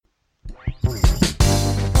Hello,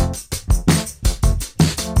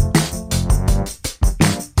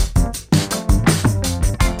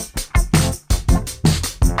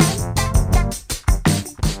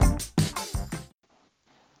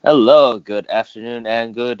 good afternoon,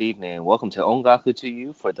 and good evening. Welcome to Ongaku to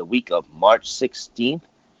You for the week of March 16th,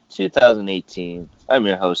 2018. I'm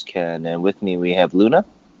your host, Ken, and with me we have Luna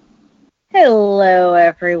Hello,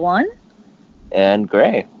 everyone. and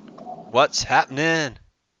Gray. What's happening?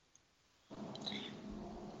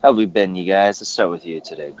 How have we been, you guys? Let's start with you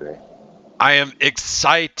today, Gray. I am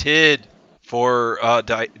excited for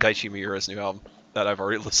Daichi Miura's new album that I've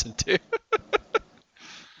already listened to.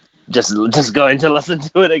 Just going to listen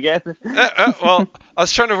to it again. Well, I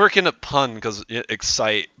was trying to work in a pun because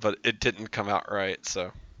excite, but it didn't come out right.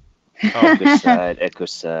 So. Echo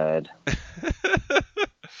side.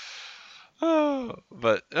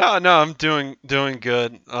 But no, I'm doing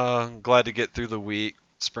good. Glad to get through the week.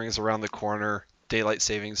 Spring's around the corner. Daylight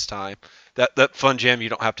savings time. That fun jam you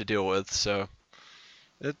don't have to deal with. So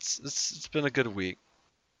it's been a good week.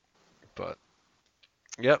 But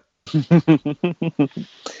yep.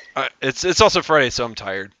 It's also Friday, so I'm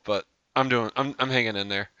tired. But I'm hanging in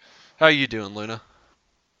there. How you doing, Luna?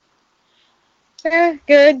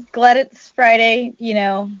 Good. Glad it's Friday.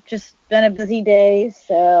 Just been a busy day.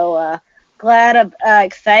 So glad,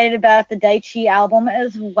 excited about the Daichi album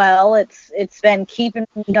as well. It's been keeping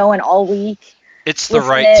me going all week. It's the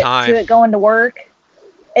right time. To it going to work.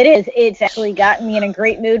 It is. It's actually gotten me in a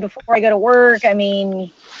great mood before I go to work. I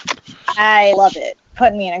mean, I love it.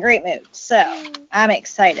 Putting me in a great mood. So I'm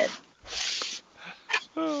excited.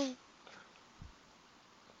 I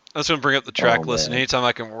was going to bring up the track list, and man. anytime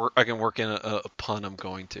I can work in a pun, I'm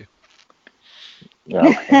going to.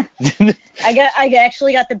 Okay. I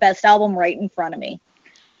actually got the best album right in front of me.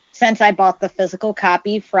 Since I bought the physical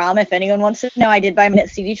copy from, if anyone wants to know, I did buy them at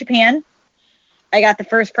CD Japan. I got the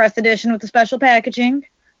first press edition with the special packaging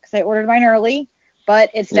because I ordered mine early, but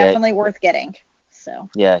it's definitely worth getting. So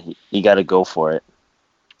Yeah, you got to go for it.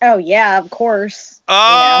 Oh yeah, of course. Oh,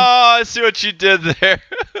 I see what you did there.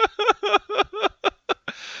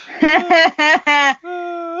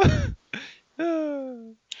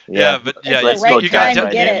 Let's go you got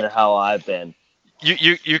right into how I've been.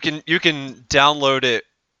 You can download it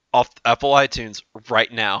off Apple iTunes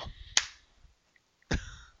right now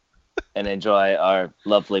and enjoy our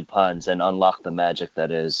lovely puns and unlock the magic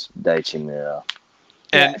that is Daichi Miura.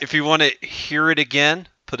 And if you want to hear it again,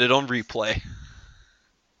 put it on replay.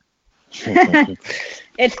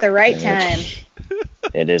 It's the right time.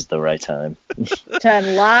 It is the right time to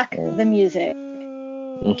unlock the music.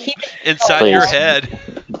 Keep it inside your head.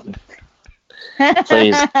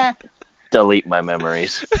 Please delete my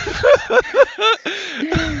memories.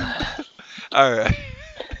 All right.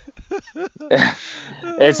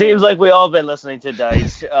 It seems like we all been listening to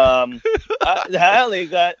Dice. I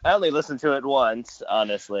only listened to it once,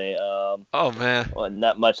 honestly. Oh man. Well,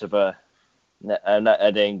 not much of a.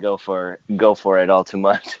 I didn't go for it all too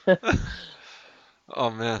much. Oh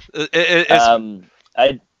man.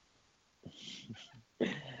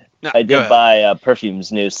 I did buy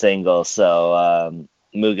Perfume's new single, so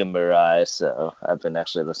Mugen Mirai, so I've been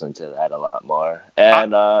actually listening to that a lot more.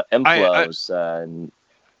 And Inflows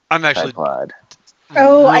I'm actually Tripod.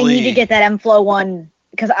 Oh, really... I need to get that M-Flow one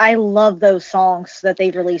because I love those songs that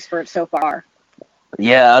they've released for it so far.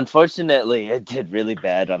 Yeah, unfortunately, it did really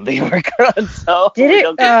bad on the Oricron, so did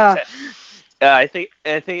it? I think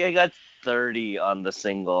I got 30 on the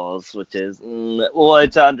singles, which is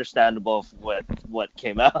it's understandable what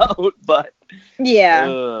came out, but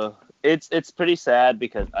yeah, it's pretty sad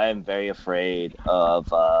because I am very afraid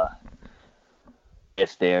of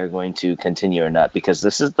if they are going to continue or not, because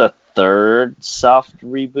this is the third soft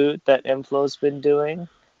reboot that M-Flow's been doing.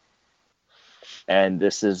 And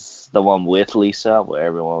this is the one with Lisa, where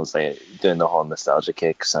everyone was like doing the whole nostalgia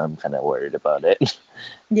kick, so I'm kind of worried about it.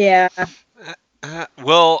 Yeah.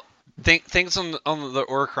 Well, things on the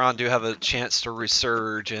Oricron do have a chance to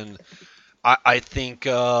resurge, and I think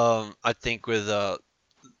with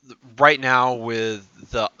right now with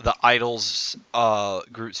the Idols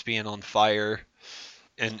groups being on fire,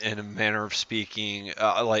 in a manner of speaking,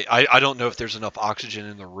 I don't know if there's enough oxygen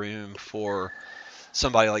in the room for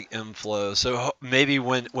somebody like M-Flow. So maybe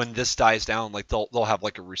when this dies down, like they'll have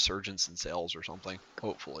like a resurgence in sales or something.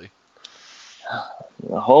 Hopefully,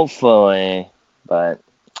 but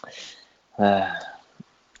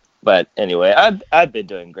anyway, I've been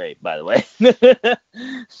doing great, by the way.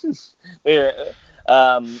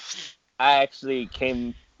 I actually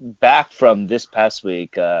came back from this past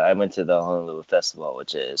week. I went to the Honolulu Festival,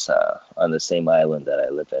 which is on the same island that I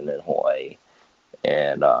live in Hawaii,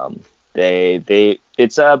 and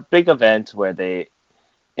It's a big event where they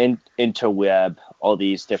interweb all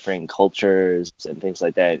these different cultures and things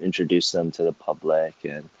like that, and introduce them to the public,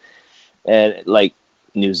 and like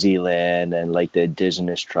New Zealand and like the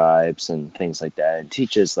indigenous tribes and things like that, and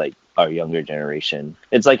teaches like our younger generation.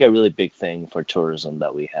 It's like a really big thing for tourism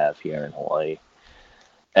that we have here in Hawaii.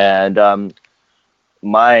 And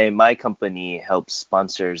my company helps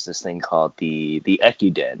sponsors this thing called the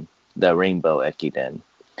Ekiden, the Rainbow Ekiden.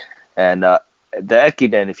 And the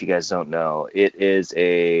Ekiden, if you guys don't know, it is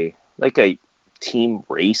a like a team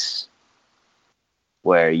race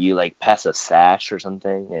where you like pass a sash or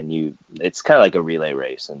something, and it's kind of like a relay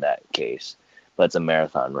race in that case, but it's a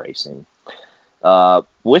marathon racing.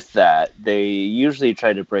 With that, they usually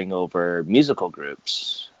try to bring over musical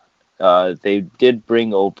groups. They did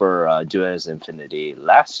bring over Duez Infinity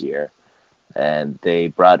last year, and they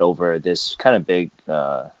brought over this kind of big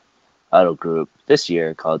idol group this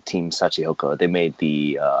year called Team Sachihoko. They made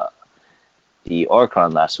the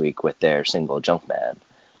Oricon last week with their single Junkman,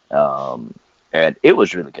 and it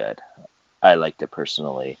was really good. I liked it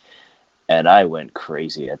personally, and I went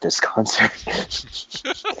crazy at this concert.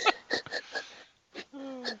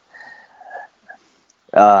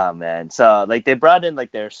 Oh man! So like they brought in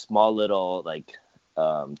like their small little like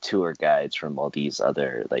tour guides from all these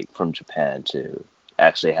other like from Japan to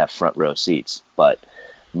actually have front row seats, but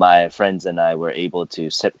my friends and I were able to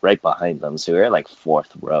sit right behind them, so we were like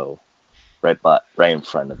fourth row, right in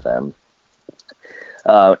front of them.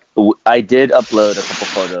 I did upload a couple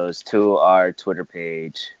photos to our Twitter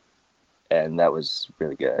page, and that was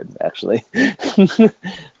really good, actually.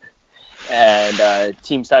 And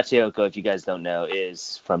Team Sachioko, if you guys don't know,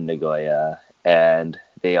 is from Nagoya, and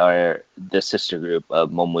they are the sister group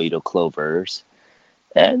of Momoito Clovers.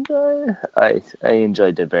 And I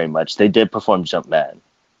enjoyed it very much. They did perform Jumpman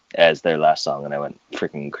as their last song, and I went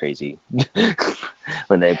freaking crazy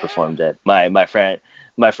when they performed it. My friend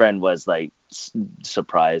was like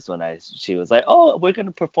surprised when she was like, "Oh, we're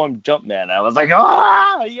gonna perform Jumpman." I was like,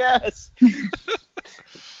 "Ah, yes!"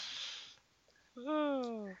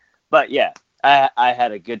 But yeah, I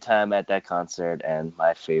had a good time at that concert, and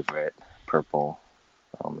my favorite, Purple.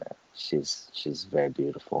 Oh man, she's very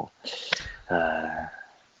beautiful. Uh,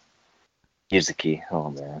 Yuzuki,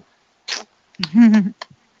 oh man,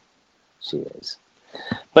 she is.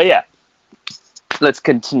 But yeah, let's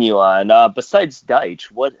continue on. Besides Deitch,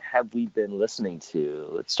 what have we been listening to?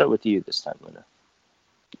 Let's start with you this time, Luna.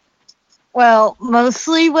 Well,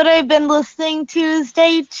 mostly what I've been listening to is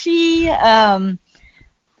Daichi.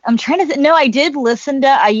 I'm trying to think. No, I did listen to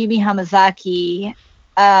Ayumi Hamazaki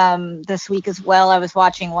this week as well. I was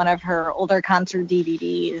watching one of her older concert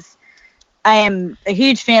DVDs. I am a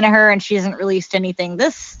huge fan of her, and she hasn't released anything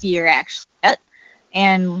this year, actually, yet.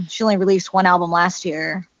 And she only released one album last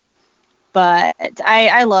year. But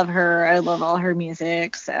I love her. I love all her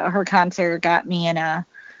music. So her concert got me in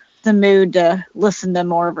the mood to listen to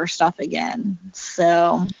more of her stuff again.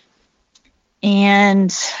 So,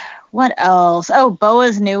 and what else? Oh,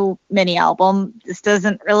 Boa's new mini album. This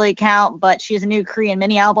doesn't really count, but she has a new Korean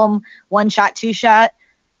mini album, One Shot, Two Shot.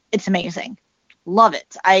 It's amazing. Love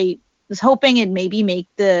it. I was hoping it'd maybe make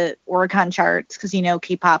the Oricon charts because,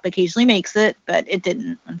 K-pop occasionally makes it, but it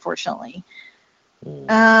didn't, unfortunately.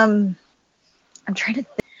 I'm trying to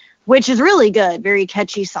think, which is really good. Very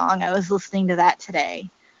catchy song. I was listening to that today.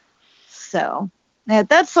 So, yeah,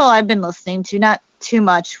 that's all I've been listening to. Not too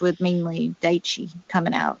much with mainly Daichi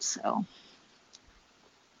coming out. So.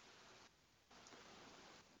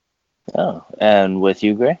 Oh, and with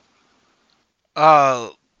you, Gray?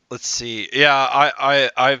 Let's see. Yeah,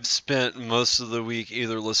 I've spent most of the week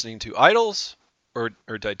either listening to Idols or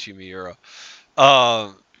Daichi Miura.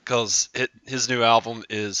 Because his new album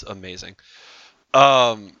is amazing.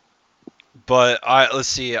 But let's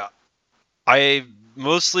see. I've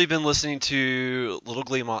mostly been listening to Little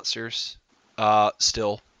Glee Monsters.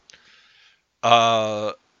 Still.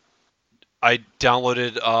 I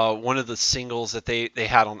downloaded one of the singles that they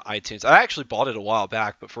had on iTunes. I actually bought it a while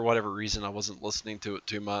back, but for whatever reason, I wasn't listening to it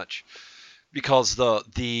too much because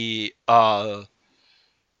the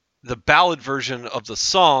ballad version of the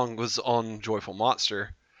song was on Joyful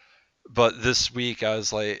Monster. But this week, I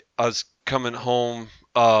was coming home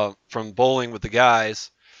from bowling with the guys,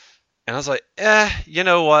 and I was like, you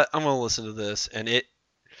know what? I'm gonna listen to this, and it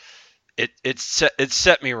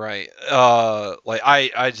set me right. Like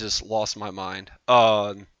I just lost my mind.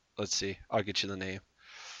 Let's see. I'll get you the name.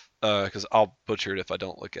 Because I'll butcher it if I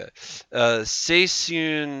don't look at it.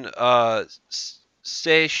 Seishun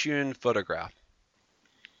Photograph.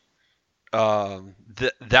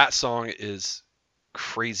 That song is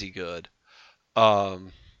crazy good.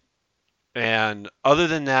 And other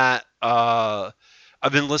than that, I've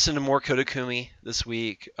been listening to more Kodakumi this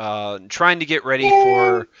week, trying to get ready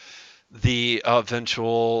for the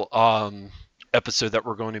eventual episode that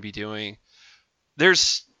we're going to be doing.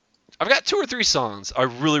 I've got 2 or 3 songs I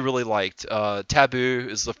really, really liked. Taboo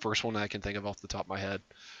is the first one I can think of off the top of my head.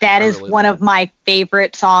 That I is really one love of my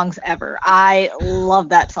favorite songs ever. I love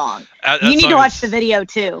that song. That You need to song watch is- the video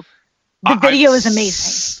too. The video is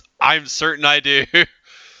amazing. I'm certain I do.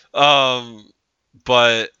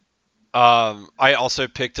 But I also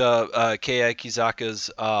picked up Kei Kizaka's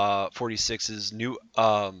 46's new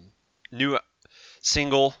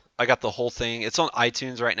single. I got the whole thing. It's on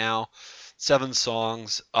iTunes right now. 7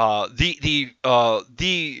 songs. I think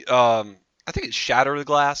it's Shatter the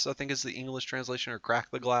Glass. I think is the English translation, or Crack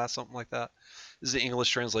the Glass, something like that. Is the English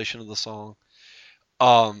translation of the song.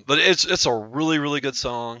 But it's a really, really good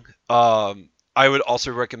song. I would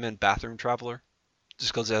also recommend Bathroom Traveler,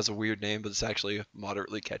 just because it has a weird name, but it's actually a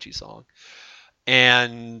moderately catchy song.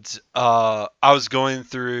 And I was going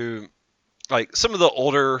through like some of the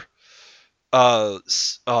older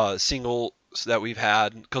singles that we've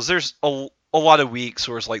had, because there's a lot of weeks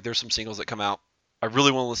where it's like there's some singles that come out I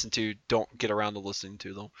really want to listen to, don't get around to listening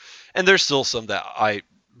to them, and there's still some that I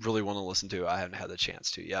really want to listen to, I haven't had the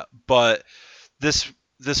chance to yet. But this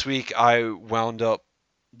week I wound up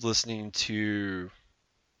listening to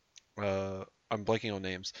I'm blanking on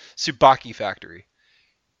names, Tsubaki Factory,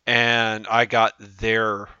 and I got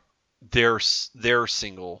their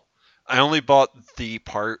single. I only bought the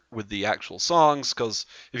part with the actual songs, because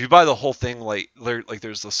if you buy the whole thing, like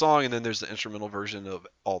there's the song and then there's the instrumental version of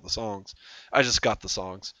all the songs. I just got the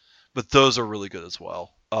songs, but those are really good as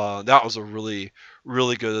well. That was a really,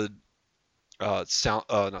 really good not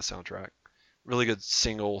soundtrack, really good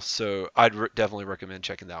single. So I'd definitely recommend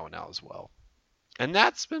checking that one out as well. And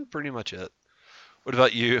that's been pretty much it. What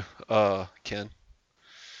about you, Ken?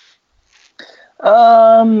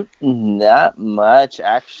 Not much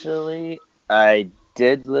actually. I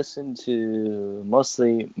did listen to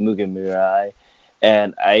mostly Mugen Mirai,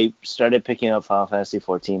 and I started picking up Final Fantasy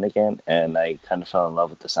 14 again, and I kind of fell in love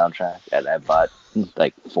with the soundtrack, and I bought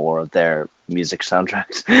like 4 of their music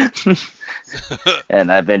soundtracks,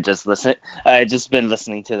 and I've been just listening. I just been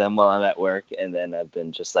listening to them while I'm at work, and then I've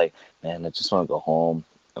been just like, man, I just want to go home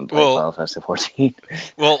and play Well, Final Fantasy 14.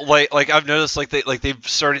 Well, like I've noticed, they've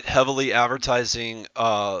started heavily advertising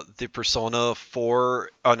the Persona 4,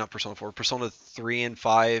 not Persona 4, Persona 3 and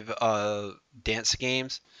 5 dance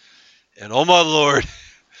games, and oh my lord,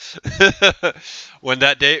 when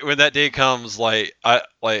that day comes, I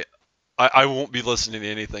won't be listening to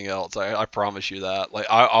anything else. I promise you that. Like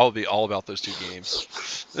I'll be all about those 2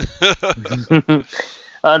 games.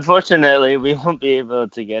 Unfortunately, we won't be able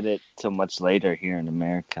to get it till much later here in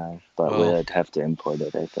America, but Well, we'd have to import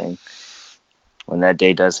it, I think, when that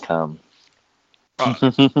day does come. uh,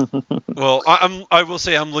 well, I will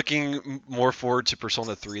say I'm looking more forward to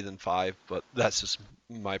Persona 3 than 5, but that's just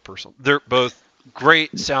my personal. They're both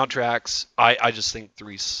great soundtracks. I just think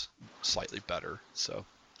 3's slightly better. So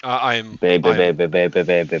Baby, I'm baby, baby, baby,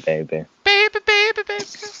 baby. baby.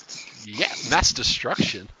 Yeah, Mass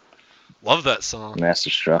Destruction. Love that song. Mass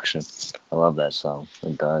Destruction. I love that song.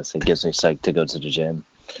 It does. It gives me psyched to go to the gym.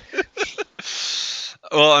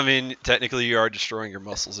 Well, I mean, technically you are destroying your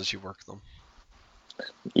muscles as you work them.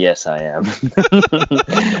 Yes, I am.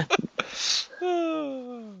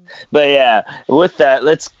 But yeah, with that,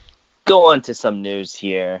 let's go on to some news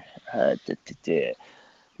here.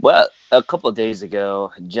 Well, a couple of days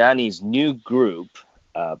ago, Johnny's new group,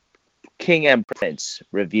 King and Prince,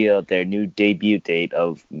 revealed their new debut date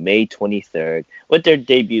of May 23rd with their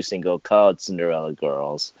debut single called Cinderella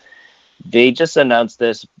Girls. They just announced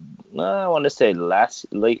this, I want to say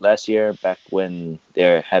late last year, back when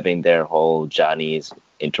they're having their whole Johnny's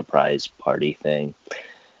Enterprise party thing.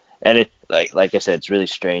 And it, like I said, it's really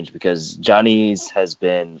strange because Johnny's has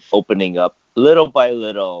been opening up little by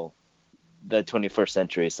little the 21st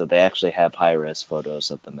century, so they actually have high-res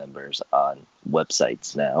photos of the members on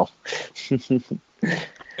websites now.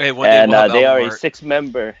 Hey, one day And we'll have they are album a art.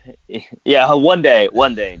 6-member. Yeah, one day,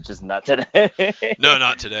 just not today. No,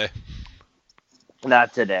 not today.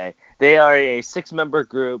 Not today. They are a 6-member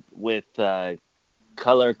group with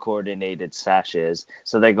color-coordinated sashes,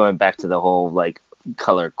 so they're going back to the whole like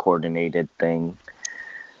color-coordinated thing.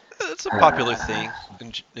 It's a popular thing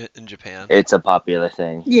in Japan. It's a popular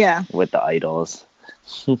thing. Yeah. With the idols.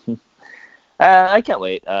 I can't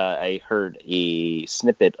wait. I heard a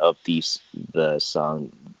snippet of the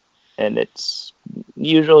song, and it's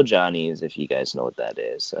usual Johnny's, if you guys know what that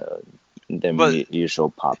is. The But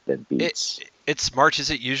usual pop and beats. It's March.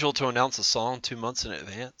 Is it usual to announce a song 2 months in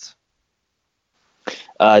advance?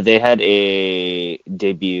 They had a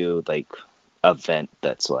debut event.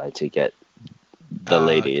 That's why to get the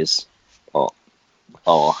ladies all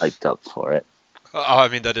hyped up for it. I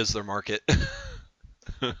mean, that is their market.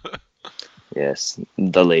 Yes,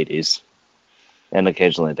 the ladies, and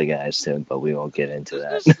occasionally the guys too. But we won't get into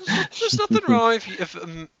that. There's nothing wrong if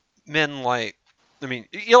men like. I mean,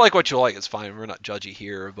 you like what you like. It's fine. We're not judgy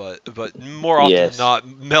here, but more often Yes. than not,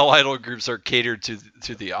 male idol groups are catered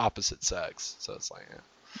to the opposite sex. So it's like,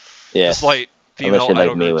 Yes. just like female Unless you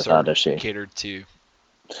idol like me groups without are a she. catered to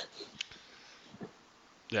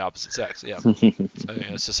the opposite sex. Yeah, I mean,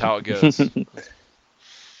 it's just how it goes.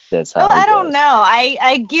 That's how Well, it I don't goes. know.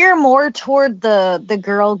 I gear more toward the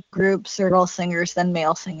girl groups or girl singers than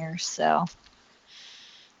male singers. So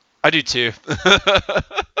I do too.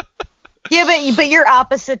 yeah, but you're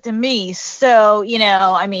opposite to me. So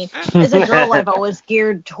I mean, as a girl, I've always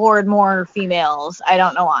geared toward more females. I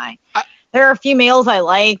don't know why. There are females I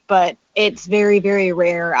like, but it's very, very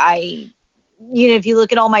rare. If you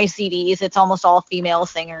look at all my CDs, it's almost all female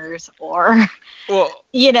singers or Well,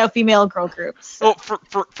 female girl groups. So. well,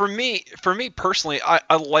 for me personally,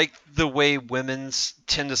 I like the way women's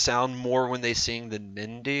tend to sound more when they sing than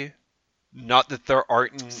men do. Not that there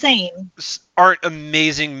Same. aren't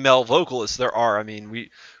amazing male vocalists. There are. I mean,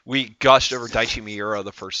 we gushed over Daichi Miura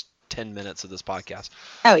the first 10 minutes of this podcast.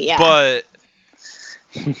 Oh yeah. But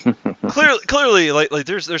clearly, like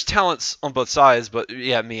there's talents on both sides. But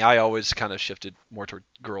yeah, I always kind of shifted more toward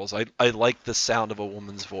girls. I like the sound of a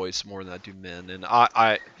woman's voice more than I do men, and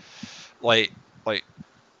I like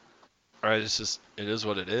it's just it is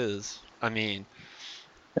what it is. I mean,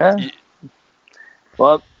 Yeah.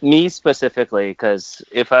 Well, me specifically, because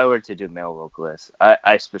if I were to do male vocalists,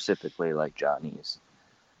 I specifically like Johnny's.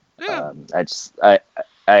 yeah.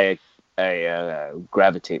 I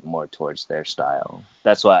gravitate more towards their style.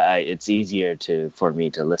 That's why it's easier for me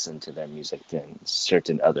to listen to their music than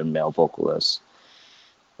certain other male vocalists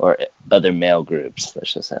or other male groups.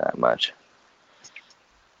 Let's just say that much.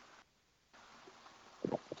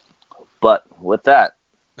 But with that,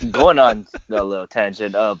 going on a little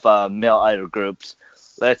tangent of male idol groups,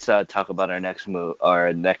 let's talk about our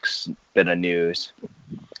next bit of news.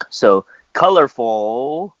 So,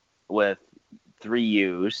 Colorful with 3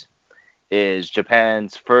 U's is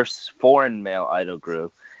Japan's first foreign male idol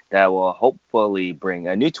group that will hopefully bring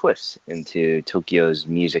a new twist into Tokyo's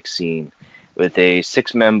music scene with a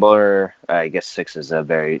 6-member, I guess 6 is a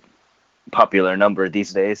very popular number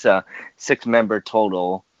these days, 6-member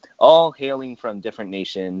total, all hailing from different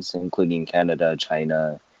nations, including Canada,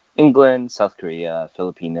 China, England, South Korea,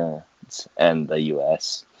 Philippines, and the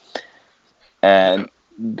US. And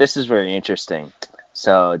this is very interesting.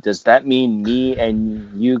 So does that mean me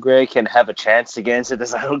and you, Greg, can have a chance to get into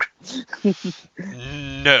this idol group?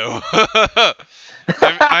 No. I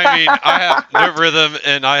mean, I have no rhythm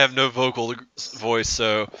and I have no vocal voice,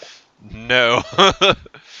 so no.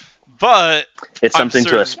 But It's something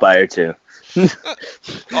to aspire to.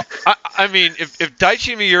 I mean, if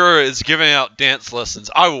Daichi Miura is giving out dance lessons,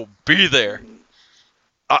 I will be there.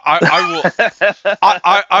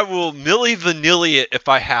 I will Milli Vanilli it if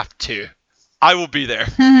I have to. I will be there.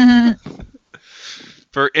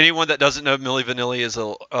 For anyone that doesn't know, Milli Vanilli is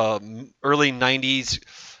a early '90s.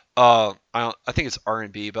 I think it's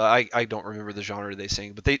R&B, but I don't remember the genre they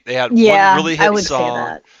sing. But they had one really hit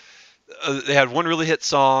song. They had one really hit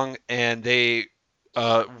song, and the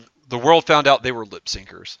world found out they were lip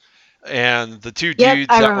syncers, and the two dudes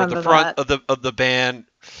that were at the front of the band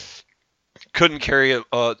couldn't carry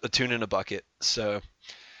a tune in a bucket, so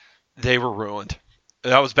they were ruined.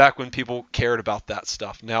 That was back when people cared about that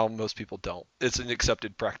stuff. Now most people don't. It's an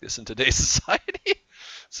accepted practice in today's society.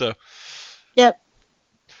 So, yep.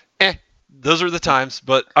 Those are the times.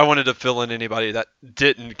 But I wanted to fill in anybody that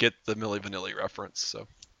didn't get the Milli Vanilli reference. So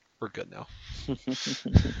we're good now.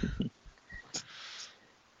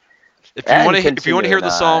 If you want to hear the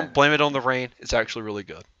song "Blame It on the Rain," it's actually really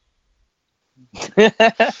good.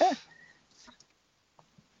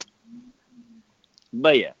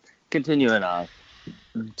 But yeah, continuing on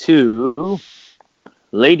to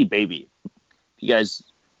Lady Baby. You guys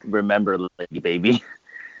remember Lady Baby?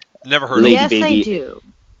 Never heard of them. Yes, I do.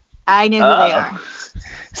 I know who they are.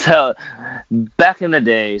 So back in the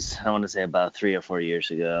days, I want to say about 3 or 4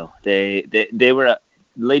 years ago, they were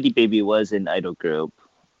Lady Baby was an idol group.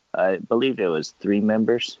 I believe it was 3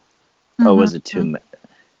 members, or was it 2?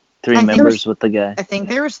 3 members with the guy. I think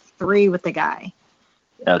there was 3 with the guy.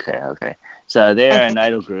 Okay. So they're an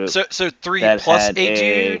idol group. So 3 plus a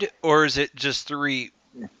dude, or is it just 3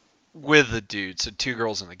 with the dude? So 2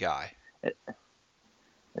 girls and a guy. I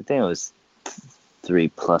think it was 3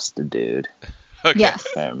 plus the dude. Okay. Yes.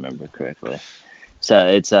 if I remember correctly. So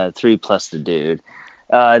it's 3 plus the dude.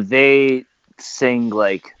 They sing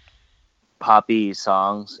like poppy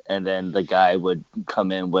songs, and then the guy would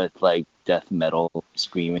come in with like death metal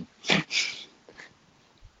screaming.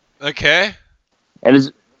 Okay.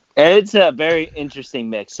 And it's a very interesting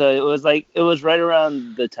mix. So it was right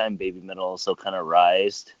around the time Baby Metal also kind of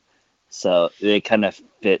rised. So they kind of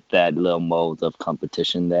fit that little mold of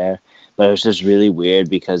competition there. But it was just really weird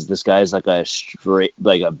because this guy's like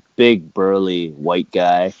like a big burly white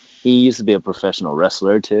guy. He used to be a professional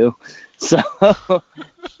wrestler too. So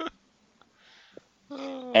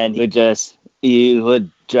and he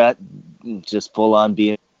would just full on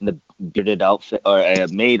be in the bearded outfit or a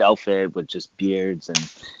maid outfit with just beards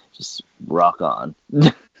and just rock on.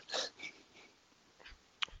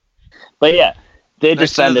 But yeah, they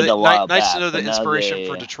Nice to know disbanded a while nice back. to know the but now inspiration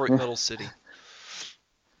for they- Detroit Metal City.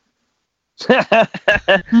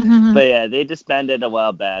 But yeah, they disbanded a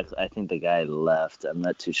while back. I think the guy left. I'm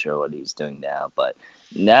not too sure what he's doing now, but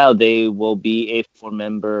now they will be a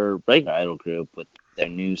 4-member regular idol group with their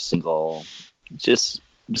new single just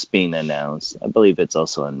being announced. I believe it's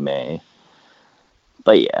also in May.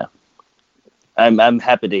 But yeah, I'm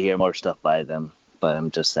happy to hear more stuff by them, but I'm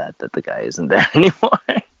just sad that the guy isn't there anymore.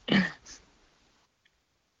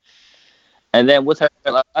 And then with her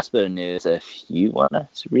last bit of news, if you want to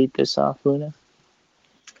read this off, Luna.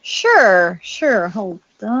 Sure. Hold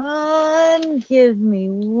on. Give me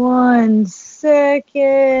 1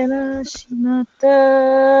 second.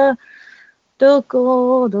 Ashinata.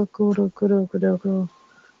 Doko.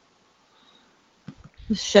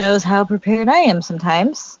 This shows how prepared I am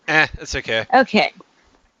sometimes. It's okay. Okay.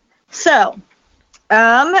 So,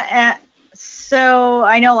 so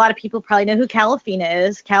I know a lot of people probably know who Calafina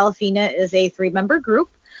is. Calafina is a 3-member group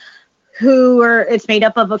it's made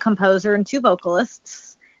up of a composer and 2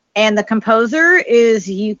 vocalists. And the composer is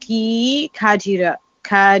Yuki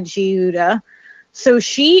Kajiura. So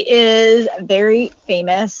she is very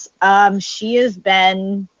famous. She has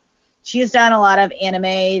done a lot of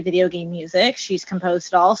anime, video game music. She's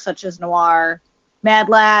composed it all, such as Noir, Mad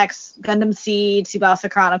Lax, Gundam Seed,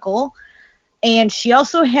 Tsubasa Chronicle. And she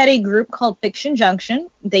also had a group called Fiction Junction.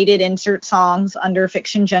 They did insert songs under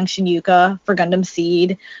Fiction Junction Yuka for Gundam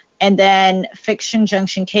Seed, and then Fiction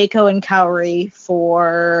Junction Keiko and Kaori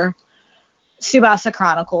for Tsubasa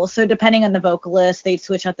Chronicle. So depending on the vocalist, they'd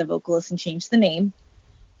switch out the vocalist and change the name.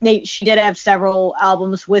 She did have several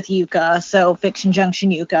albums with Yuka, so Fiction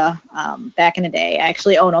Junction Yuka, back in the day. I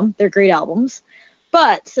actually own them. They're great albums.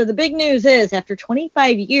 But, so the big news is, after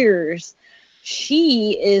 25 years,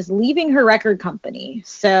 she is leaving her record company.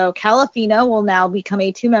 So Calafina will now become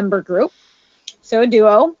a 2-member group, so a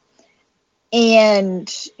duo.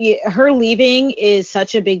 And her leaving is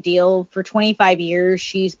such a big deal. For 25 years,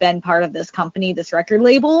 she's been part of this company, this record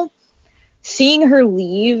label. Seeing her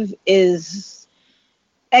leave is,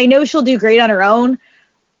 I know she'll do great on her own,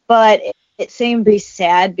 but it seemed to be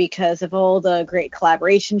sad because of all the great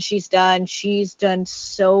collaborations she's done. She's done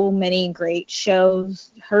so many great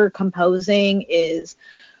shows. Her composing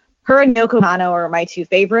her and Yoko Kanno are my 2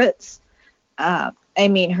 favorites. I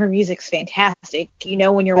mean, her music's fantastic. You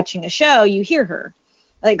know, when you're watching a show, you hear her.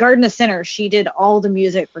 Like Garden of Sinners, she did all the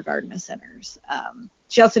music for Garden of Sinners.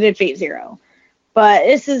 She also did Fate Zero. But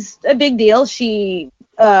this is a big deal. She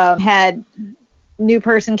had new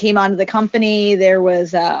person came onto the company. There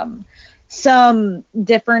was some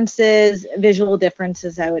differences, visual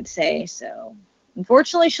differences, I would say. So,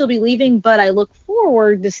 unfortunately, she'll be leaving, but I look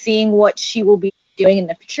forward to seeing what she will be doing in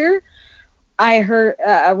the future. I heard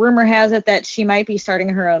a rumor has it that she might be starting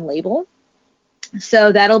her own label.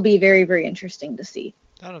 So that'll be very, very interesting to see.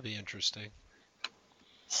 That'll be interesting.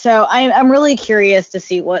 So I'm really curious to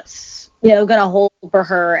see what's going to hold for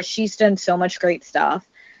her. She's done so much great stuff,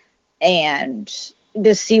 and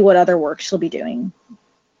to see what other work she'll be doing.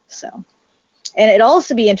 So, and it'll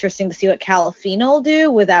also be interesting to see what Calafina will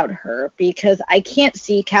do without her, because I can't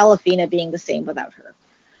see Calafina being the same without her.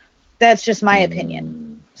 That's just my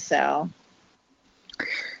opinion. So.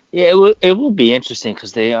 Yeah, it will be interesting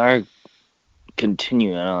because they are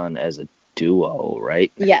continuing on as a duo,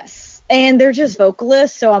 right? Yes, and they're just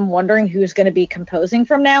vocalists, so I'm wondering who's going to be composing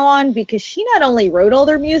from now on, because she not only wrote all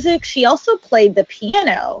their music, she also played the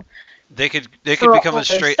piano. They could become a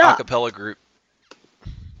straight a cappella group.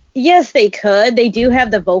 Yes, they could. They do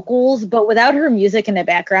have the vocals, but without her music in the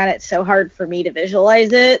background, it's so hard for me to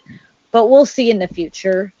visualize it. But we'll see in the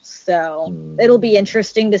future. So it'll be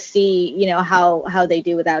interesting to see, how they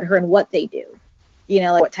do without her and what they do.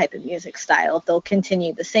 Like what type of music style. If they'll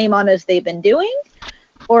continue the same on as they've been doing,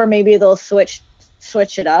 or maybe they'll switch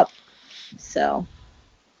it up. So.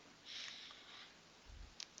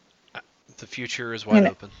 The future is wide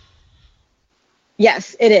open.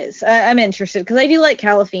 Yes, it is. I'm interested because I do like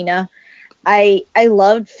Calafina. I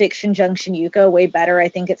loved Fiction Junction Yuka way better. I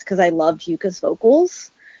think it's because I loved Yuka's vocals.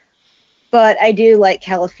 But I do like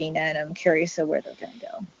Calafina, and I'm curious of where they're going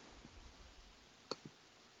to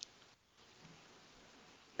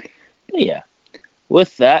go. Yeah.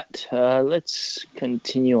 With that, let's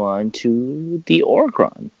continue on to the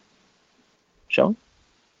Oricron. Sean?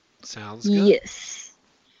 Sounds good. Yes.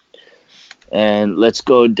 And let's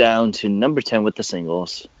go down to number 10 with the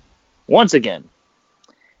singles. Once again,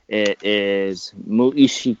 it is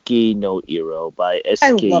Muishiki no Iro by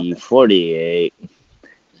SKE48.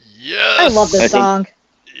 Yes! I love this song.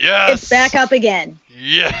 Yes! It's back up again.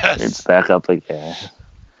 Yes! It's back up again.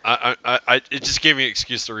 It just gave me an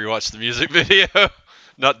excuse to rewatch the music video.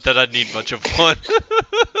 Not that I need much of one.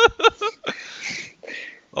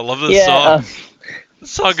 I love this song. The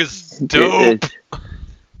song is dope.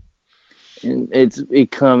 It's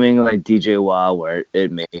becoming like DJ WoW, where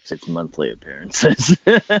it makes its monthly appearances.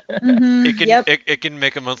 It can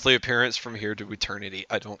make a monthly appearance from here to eternity.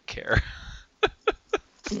 I don't care.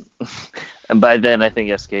 And by then, I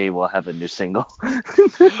think SK will have a new single.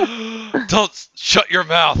 Don't shut your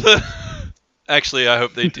mouth. Actually, I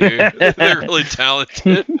hope they do. They're really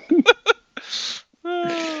talented.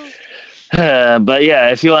 But yeah,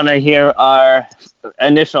 if you want to hear our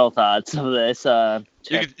initial thoughts of this, you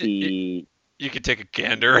can take a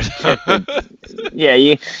gander. Yeah,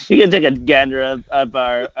 you can take a gander of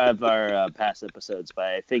our past episodes, but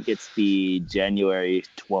I think it's the January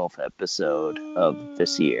 12th episode of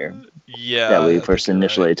this year. Yeah, that we first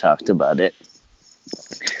initially talked about it.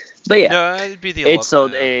 But yeah, no, it'd be the 11th. It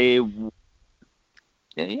sold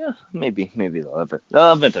maybe the 11th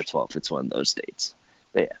or 12th. It's one of those dates.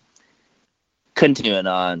 But yeah, continuing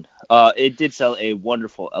on, it did sell a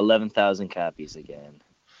wonderful 11,000 copies again.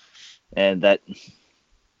 And that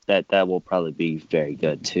will probably be very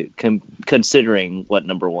good too, considering what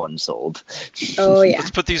number one sold. Oh yeah.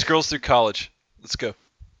 Let's put these girls through college. Let's go.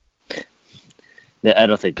 I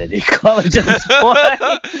don't think they need college at this point.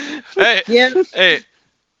 Hey,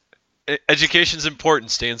 education's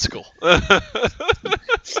important. Stay in school.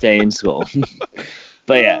 Stay in school.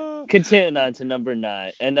 But yeah, continuing on to number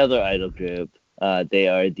 9, another idol group. They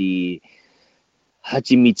are the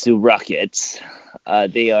Hachimitsu Rockets.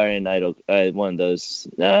 They are an idol, one of those,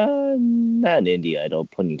 not an indie idol.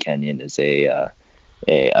 Pony Canyon is a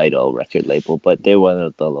idol record label, but they're one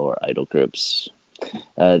of the lower idol groups.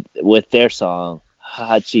 With their song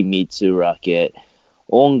Hachimitsu Rocket,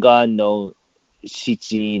 Onga no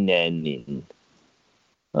Shichinenin.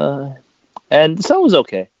 And the song was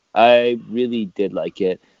okay. I really did like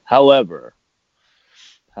it. However,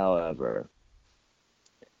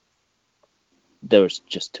 there was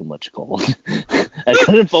just too much gold. I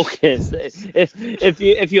couldn't focus.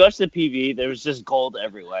 If you watch the PV, there was just gold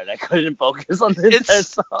everywhere, and I couldn't focus on this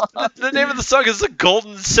song. The name of the song is The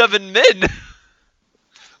Golden Seven Men.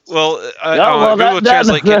 Well, Google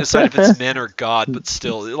Translate can't decide if it's men or God, but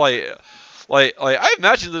still, like I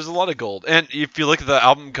imagine there's a lot of gold. And if you look at the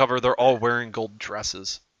album cover, they're all wearing gold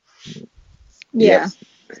dresses. Yeah.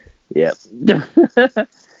 Yep. But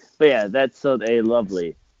yeah, that sold a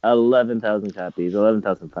lovely 11,000 copies,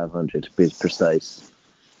 11,500 to be precise.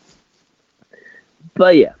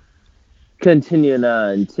 But yeah, continuing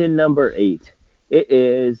on to number 8. It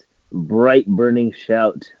is Bright Burning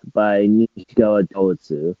Shout by Nishigawa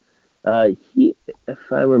Tootsu. He,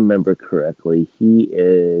 if I remember correctly, he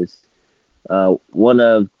is one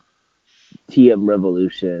of TM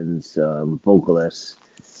Revolution's vocalists.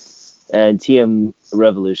 And TM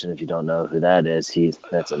Revolution, if you don't know who that is,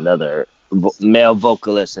 that's another male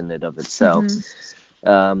vocalist in and of itself.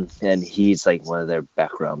 And he's like one of their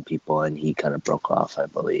background people, and he kind of broke off, I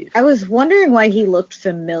believe. I was wondering why he looked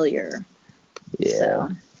familiar. Yeah.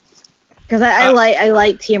 Because I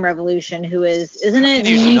like TM Revolution, who isn't it?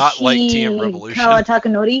 Can you not like TM Revolution?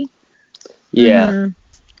 Takanori? Yeah. Mm-hmm.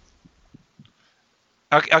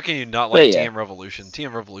 How can you not like TM Revolution?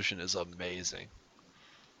 TM Revolution is amazing.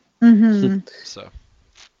 Mm-hmm. So.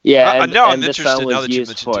 Yeah, now I'm this interested song now was that you used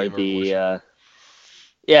mentioned for TM Revolution.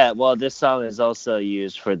 well, this song is also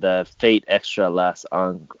used for the Fate Extra Last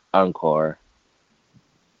Encore.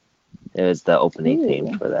 It was the opening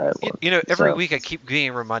theme for that one. You know, every week I keep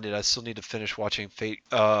being reminded I still need to finish watching Fate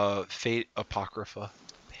Apocrypha. Man,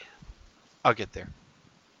 I'll get there.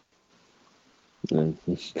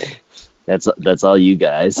 That's all you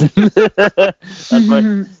guys.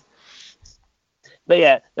 But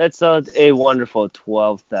yeah, that sounds a wonderful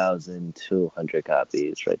 12,200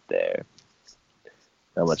 copies right there.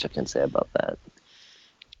 Not much I can say about that.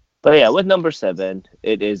 But yeah, with number 7,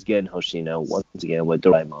 it is Gen Hoshino once again with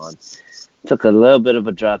Doraemon. Took a little bit of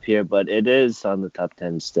a drop here, but it is on the top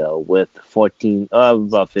 10 still with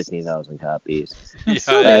about 15,000 copies. It's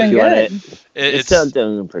still Yeah, doing if you wanna- good. It's still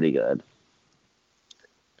doing pretty good.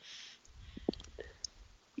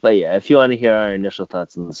 But yeah, if you want to hear our initial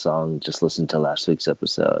thoughts on the song, just listen to last week's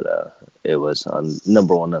episode. It was on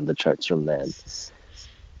number 1 on the charts from then.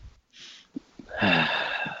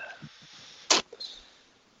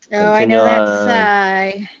 Oh, I know that Continue on.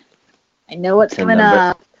 sigh. I know what's To coming number-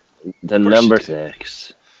 up. The course number you do.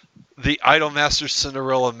 6. The Idol Master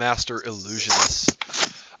Cinderella Master Illusionist.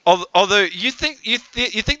 Although you think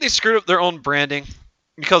they screwed up their own branding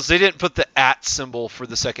because they didn't put the @ symbol for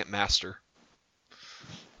the second master.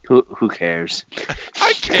 Who cares?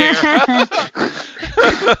 I care.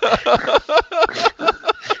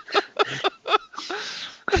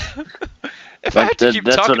 If I have to keep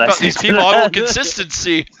That's talking what I about these said. people, I want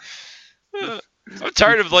consistency. I'm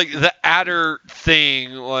tired of like the adder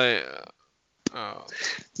thing. Like, oh.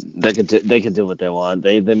 They can do what they want.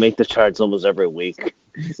 They make the charts almost every week.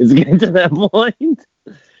 It's getting to that point.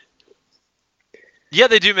 Yeah,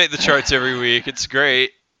 they do make the charts every week. It's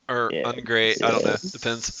great or Yeah, ungreat. I don't know.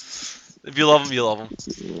 Depends. If you love them, you love them.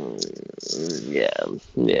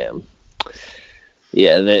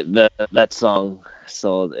 Yeah. That song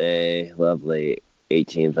sold a lovely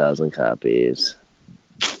 18,000 copies.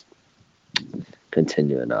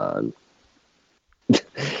 Continuing on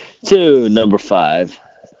to number 5,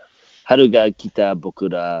 Haruga Kita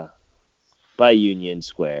Bokura by Union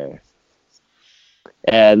Square.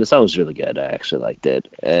 And the song was really good. I actually liked it.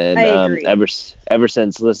 And I agree. ever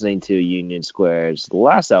since listening to Union Square's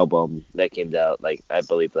last album that came out, like I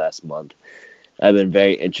believe last month, I've been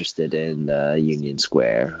very interested in Union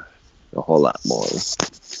Square a whole lot more.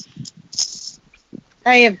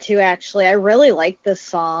 I have too, actually. I really like this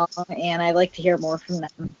song, and I'd like to hear more from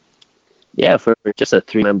them. Yeah, for just a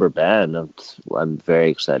 3-member band, I'm very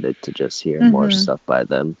excited to just hear more Mhm. stuff by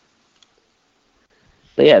them.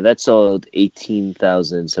 But yeah, that sold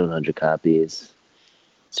 18,700 copies.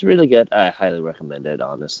 It's really good. I highly recommend it,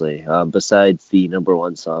 honestly. Besides the number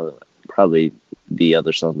 1 song, probably the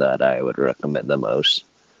other song that I would recommend the most.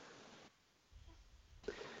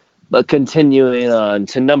 But continuing on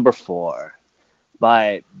to number 4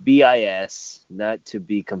 by BIS, not to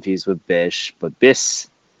be confused with Bish, but Bis,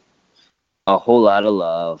 A Whole Lot of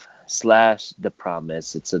Love / The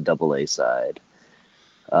Promise. It's a double A side.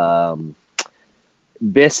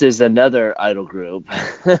 Bis is another idol group.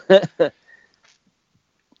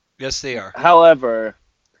 Yes, they are. However,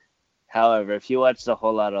 if you watch The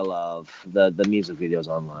Whole Lot of Love, the music video's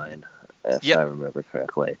online, if Yep. I remember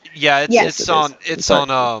correctly. Yeah, Yes, it's it on is. it's It's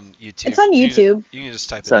on on- YouTube. It's on YouTube. You can just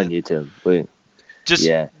type It's it on in. YouTube. Just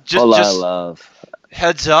Whole just Lot of just Love.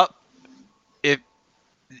 heads up.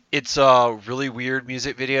 It's a really weird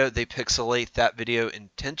music video. They pixelate that video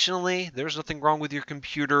intentionally. There's nothing wrong with your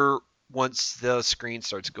computer once the screen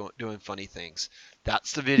starts doing funny things.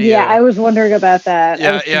 That's the video. Yeah, I was wondering about that.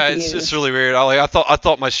 I was Yeah, confused. it's really weird. I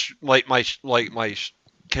thought my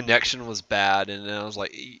connection was bad, and then I was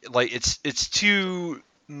like it's too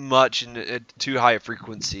much and too high a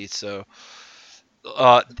frequency. So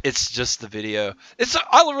it's just the video.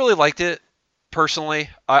 I really liked it personally.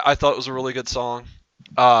 I thought it was a really good song.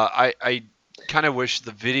 I kind of wish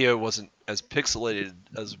the video wasn't as pixelated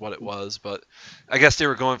as what it was, but I guess they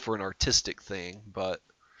were going for an artistic thing. But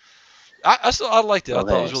I liked it. I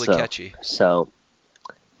thought it was really catchy. So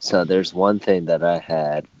there's one thing that I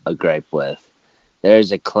had a gripe with. There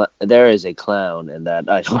is a clown in that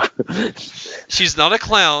idol group. She's not a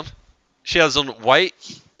clown. She has on white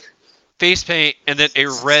face paint and then a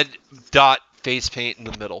red dot face paint in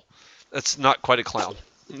the middle. That's not quite a clown.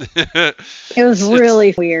 It was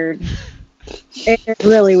really weird. It was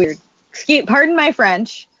really weird. Pardon my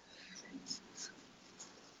French.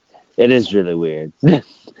 It is really weird.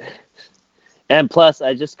 And plus,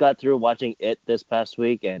 I just got through watching It this past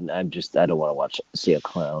week, and I don't want to see a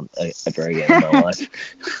clown ever again in my life.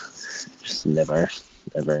 Just never.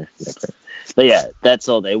 But yeah, that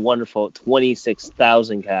sold a wonderful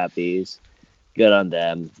 26,000 copies. Good on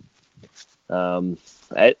them.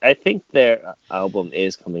 I think their album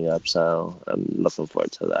is coming up, so I'm looking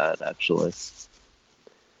forward to that, actually.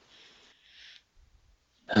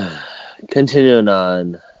 Continuing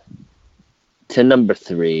on to number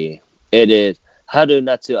 3, it is Haru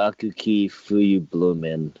Natsu Akuki Fuyu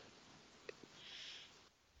Bloomin'.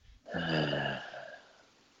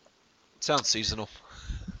 Sounds seasonal.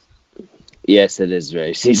 Yes, it is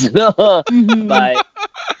very seasonal. Mhm. But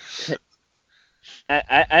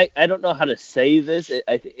I don't know how to say this.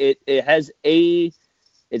 It has a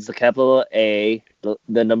It's the capital A,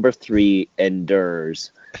 the number 3,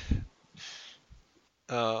 endures.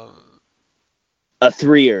 Um,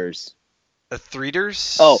 Threers. a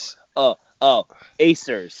Threeders? Oh.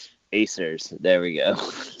 Acers. There we go.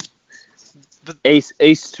 But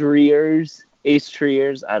Ace treers. I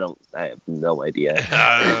have no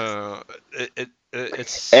idea.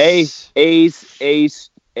 It's Ace 3.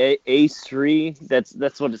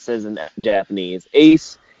 That's what it says in Japanese.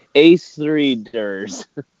 Ace 3ders.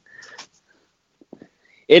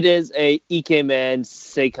 It is a Ikemen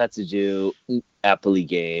Seikatsuju Apple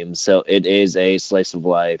game, so it is a slice of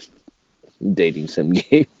life dating sim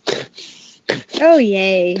game. Oh,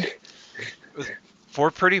 yay.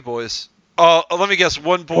 4 pretty boys. Let me guess.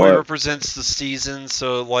 One boy What? represents the season,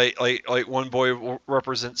 so like one boy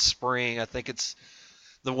represents spring. I think it's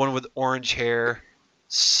the one with orange hair.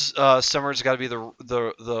 Summer's got to be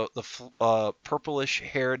the purplish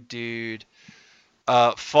haired dude.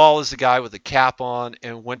 Fall is the guy with the cap on,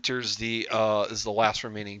 and winter's is the last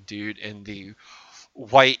remaining dude in the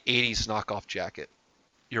white '80s knockoff jacket.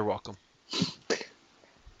 You're welcome.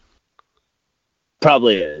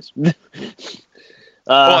 Probably is.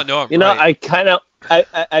 Oh no, I'm you know, right.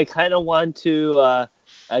 I kind of want to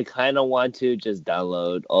just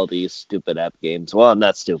download all these stupid app games. Well,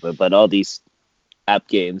 not stupid, but all these app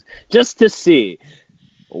games just to see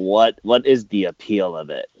what is the appeal of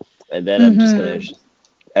it, and then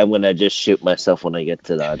I'm gonna just shoot myself when I get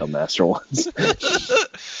to the Idolmaster ones.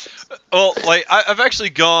 Well, like I've actually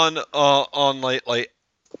gone on the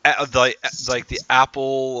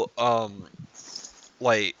Apple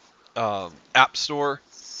App Store,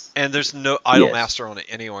 and there's no Idolmaster on it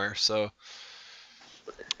anywhere. So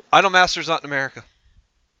Idolmaster's not in America.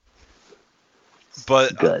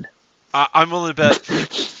 But Good. I'm willing to bet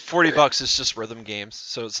 $40 is just rhythm games.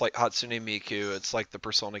 So it's like Hatsune Miku. It's like the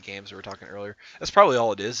Persona games we were talking earlier. That's probably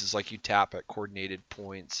all it is like you tap at coordinated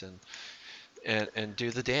points and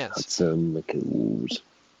do the dance. Hatsune Miku.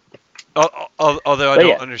 Although I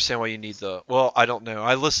don't understand why you need the. Well, I don't know.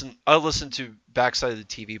 I listened to Backside of the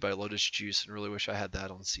TV by Lotus Juice and really wish I had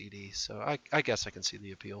that on CD. So I guess I can see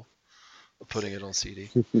the appeal of putting it on CD.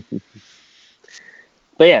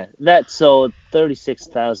 But yeah, that sold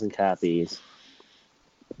 36,000 copies.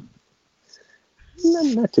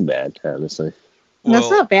 Not too bad, honestly. That's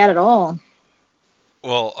not bad at all.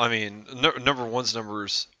 Well, I mean, number one's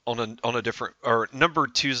numbers on a different, or number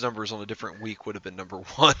two's numbers on a different week would have been number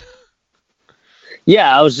one.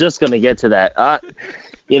 Yeah, I was just gonna get to that.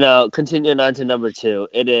 Continuing on to number 2,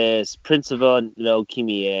 it is Principal no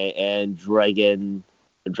Kimie and Dragon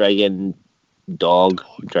Dog.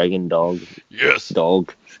 Yes.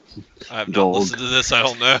 Dog. I have not listened to this. I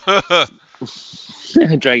don't know.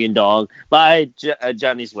 Dragon Dog by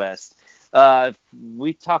Johnny's West.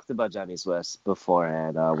 We talked about Johnny's West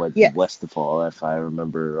beforehand with Westfall, if I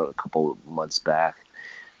remember, a couple months back.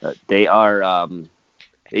 They are.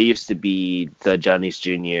 They used to be the Johnny's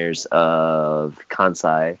Juniors of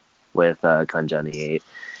Kansai with Kanjani 8.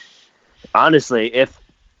 Honestly, if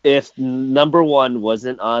number 1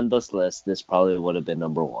 wasn't on this list, this probably would have been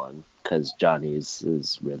number 1 because Johnny's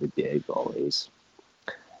is really big always.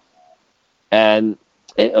 And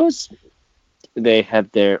they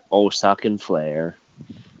have their Osakan flair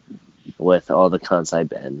with all the Kansai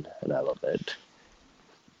bend, and I love it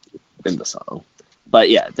in the song. But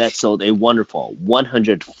yeah, that sold a wonderful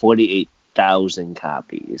 148,000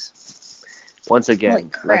 copies. Once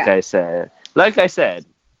again, like I said,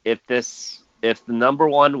 if the number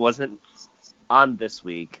 1 wasn't on this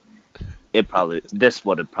week, this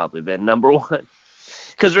would have probably been number 1.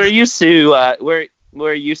 Because we're used to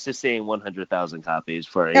we're used to seeing 100,000 copies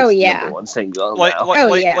for a number 1 single. Like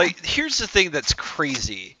here's the thing that's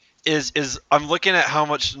crazy is I'm looking at how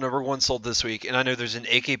much number 1 sold this week, and I know there's an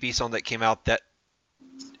AKB song that came out that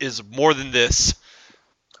is more than this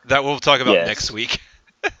that we'll talk about next week.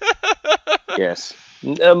 Yes,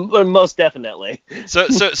 most definitely. So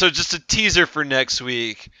just a teaser for next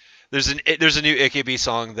week. There's a new AKB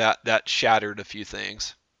song that shattered a few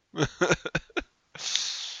things.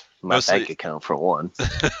 My bank account for one.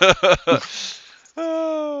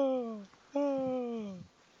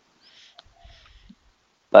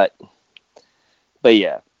 But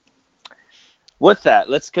yeah. With that,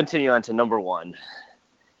 let's continue on to number 1.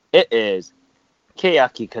 It is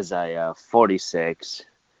Keiaki Kazaya 46,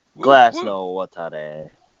 Glass no Watare,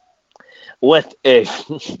 with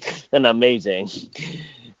an amazing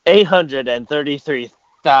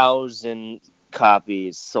 833,000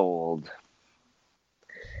 copies sold.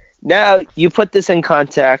 Now, you put this in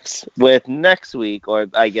context with next week, or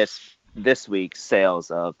I guess this week's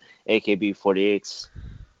sales of AKB48's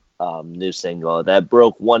new single that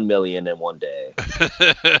broke 1 million in one day.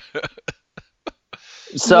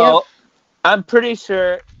 So Yep. I'm pretty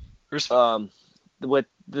sure Res- with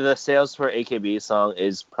the sales for AKB song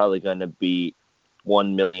is probably going to be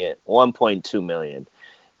 1 million, 1.2 million.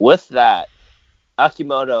 With that,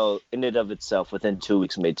 Akimoto in and of itself within 2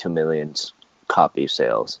 weeks made 2 million copy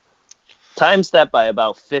sales. Times that by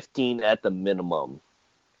about 15 at the minimum.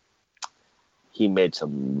 He made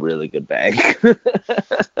some really good bag.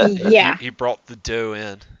 Yeah. he brought the dough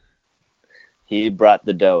in. He brought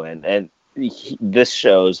the dough in, and this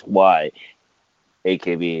shows why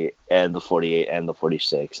AKB and the 48 and the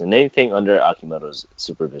 46 and anything under Akimoto's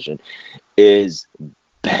supervision is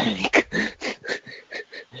bank.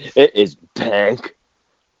 It is bank.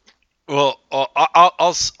 Well,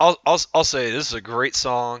 I'll say this is a great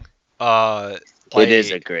song. It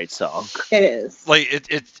is a great song. It is. Like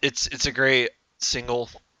it's a great single.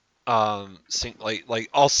 Like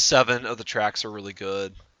all 7 of the tracks are really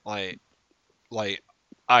good. Like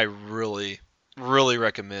I really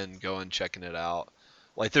recommend going checking it out.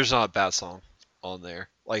 Like there's not a bad song on there.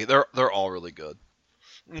 Like they're all really good,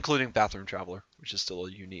 including Bathroom Traveler, which is still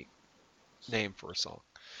a unique name for a song.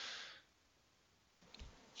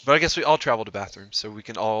 But I guess we all travel to bathrooms, so we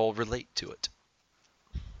can all relate to it.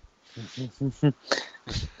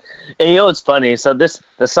 And you know what's funny? So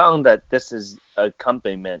the song that this is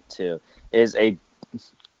accompaniment to is a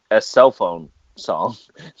cell phone song,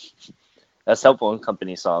 a cell phone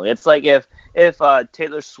company song. It's like if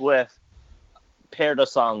Taylor Swift paired a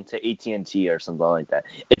song to AT&T or something like that.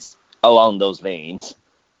 It's along those veins.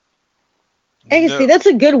 I can see that's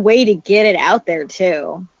a good way to get it out there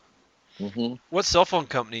too. Mm-hmm. What cell phone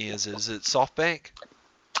company is it? Is it SoftBank?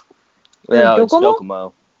 Yeah, it's Docomo?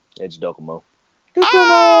 Docomo. It's Docomo.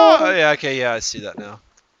 Oh, yeah, okay, yeah, I see that now.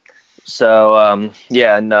 So,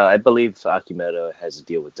 yeah, no, I believe Akimoto has a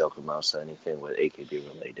deal with Docomo, so anything with AKB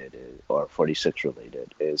related or 46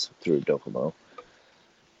 related is through Docomo.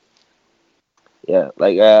 Yeah,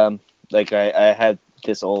 like I had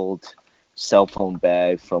this old cell phone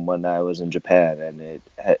bag from when I was in Japan, and it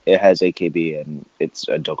has AKB, and it's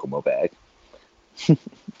a Docomo bag.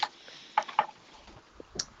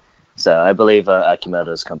 So I believe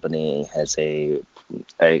Akimoto's company has a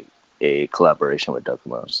collaboration with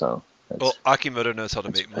Docomo. So Well, Akimoto knows how to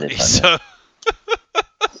make money, pretty fun, so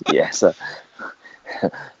yeah. So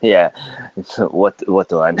yeah. So what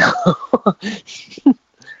do I know?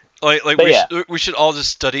 like But yeah. we should all just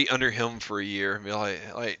study under him for a year and be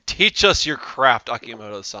like teach us your craft,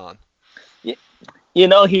 Akimoto-san. You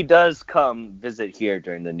know, he does come visit here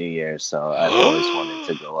during the New Year, so I've always wanted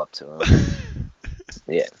to go up to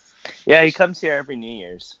him. Yeah, he comes here every New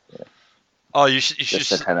Year's. Yeah. Oh, you should Just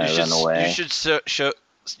to kinda run away.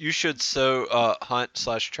 You should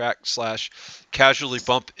hunt/track/ casually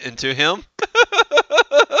bump into him.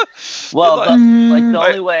 Well, Like- the I-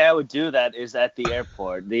 only way I would do that is at the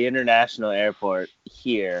airport, the international airport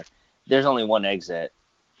here. There's only one exit,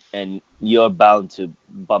 and you're bound to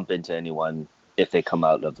bump into anyone if they come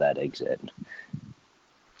out of that exit.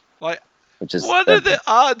 Like, Which is what are the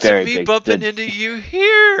odds of very me big- bumping the- into you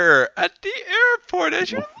here at the airport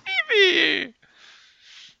as you leave me?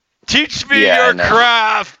 Teach me Yeah, I your know.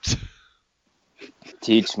 craft.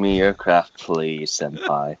 Teach me your craft, please,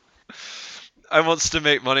 senpai. I wants to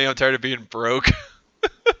make money. I'm tired of being broke.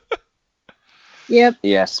 Yep.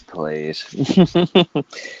 Yes, please.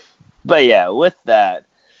 But yeah, with that,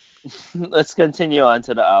 let's continue on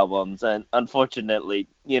to the albums. And unfortunately,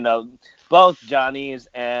 both Johnny's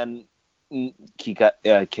and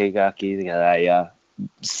Keigaki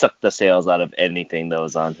sucked the sales out of anything that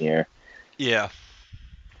was on here. Yeah.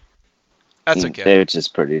 That's okay. They were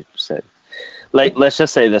just pretty sad. Like, let's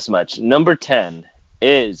just say this much. Number 10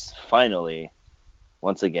 is finally,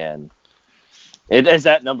 once again, it is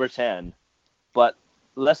at number 10. But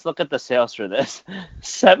let's look at the sales for this.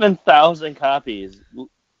 7,000 copies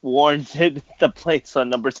warranted the place on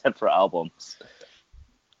number 10 for albums.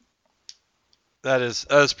 That is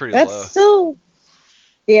pretty That's low. still,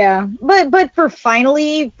 yeah. But for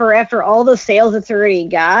after all the sales it's already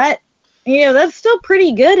got, that's still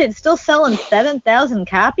pretty good. It's still selling 7,000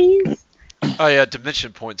 copies. Oh yeah,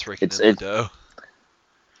 Dimension Point's raking in the dough.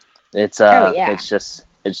 It's yeah. it's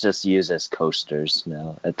just used as coasters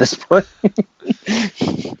now at this point.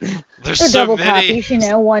 There's They're so double many.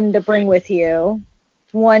 copies, one to bring with you,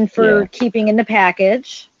 one for Yeah. keeping in the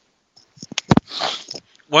package.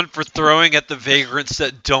 One for throwing at the vagrants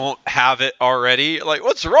that don't have it already. Like,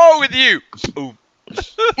 what's wrong with you? Boom.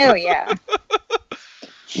 Oh yeah.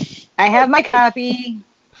 I have my copy.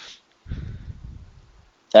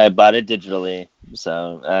 I bought it digitally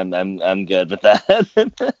so I'm good with that.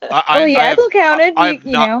 Oh yeah, it'll count it.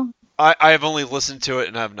 You know. I have only listened to it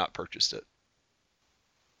and I have not purchased it.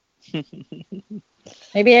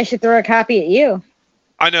 Maybe I should throw a copy at you.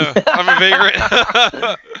 I know. I'm a vagrant.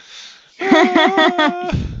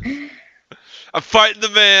 I'm fighting the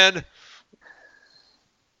man.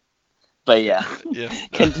 But yeah,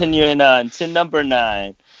 continuing on to number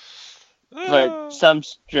 9. For some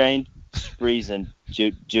strange reason,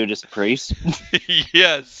 Judas Priest.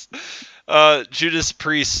 Yes, Judas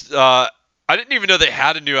Priest. I didn't even know they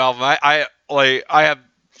had a new album. I have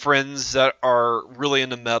friends that are really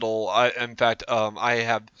into metal. In fact, I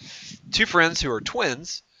have 2 friends who are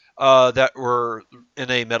twins that were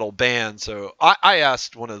in a metal band. So I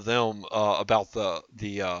asked one of them about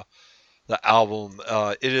the album.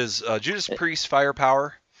 It is Judas Priest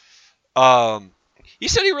Firepower. He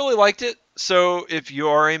said he really liked it. So if you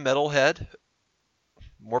are a metalhead,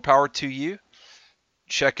 more power to you.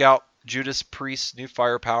 Check out Judas Priest's new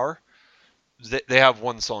Firepower. They have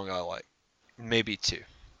one song I like, maybe 2,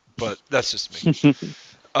 but that's just me.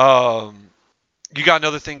 You Got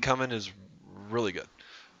Another Thing Coming is really good,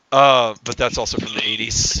 but that's also from the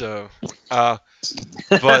 80s. So, but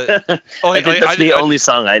I think that's the only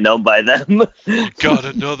song I know by them. You Got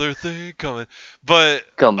Another Thing Coming, but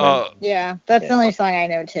yeah, that's the only song I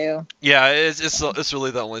know too. Yeah, it's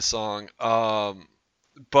really the only song.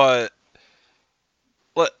 But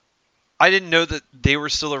I didn't know that they were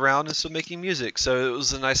still around and still making music, so it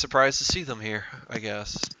was a nice surprise to see them here, I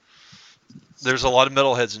guess. There's a lot of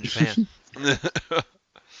metalheads in Japan.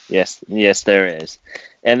 Yes, there is.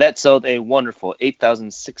 And that sold a wonderful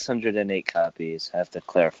 8,608 copies. I have to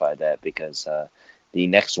clarify that because the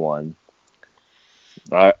next one,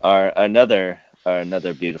 another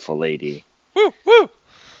beautiful lady. Woo, woo!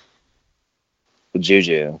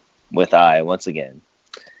 Juju, with I, once again.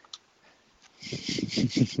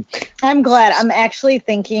 I'm glad. I'm actually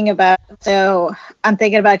thinking about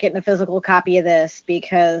getting a physical copy of this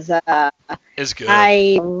because it's good.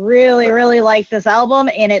 I really, really like this album,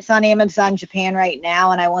 and it's on Amazon Japan right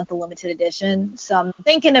now, and I want the limited edition. So I'm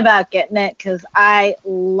thinking about getting it because I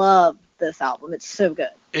love this album. It's so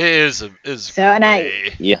good. It is. So, and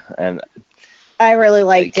I really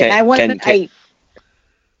liked it.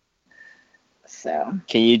 So.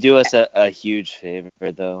 Can you do us a huge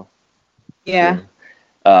favor though? Yeah.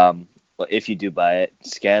 Well, if you do buy it,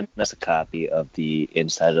 scan us a copy of the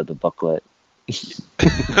inside of the booklet. Okay.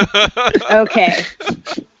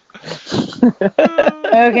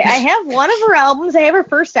 Okay. I have one of her albums. I have her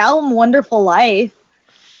first album, Wonderful Life.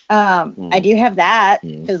 I do have that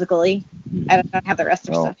physically. I don't have the rest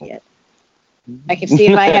of her stuff yet. I can see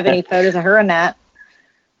if I have any photos of her in that.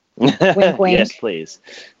 Wink, wink. Yes, please.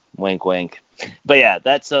 Wink, wink. But yeah,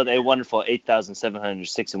 that sold a wonderful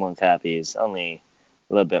 8,761 copies, only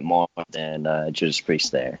a little bit more than Judas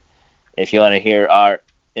Priest there. If you want to hear our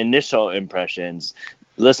initial impressions,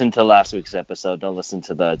 listen to last week's episode. Don't listen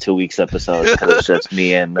to the 2 weeks episode because it's just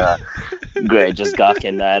me and Gray just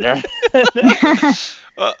gawking at her.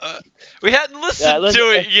 We hadn't listened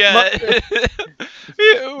to it yet.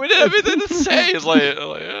 We didn't have anything to say. It's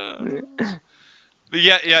no. We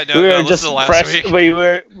were just last fresh. week.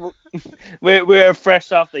 We were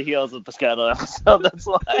fresh off the heels of the Scandal episode. That's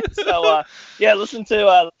why. So listen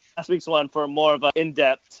to last week's one for more of an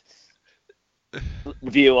in-depth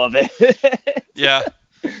view of it. Yeah,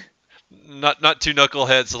 not 2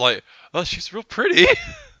 knuckleheads like, oh, she's real pretty.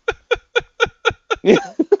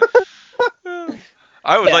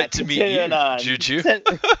 I would like to meet you, Juju.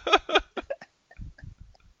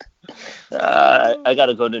 I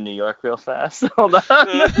gotta go to New York real fast. Hold on.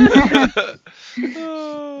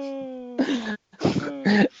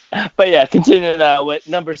 But yeah, continuing with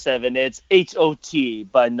number 7, it's H.O.T.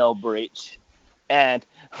 by No Breach, and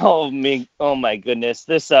oh my goodness,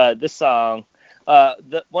 this song,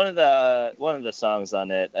 one of the songs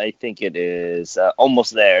on it, I think it is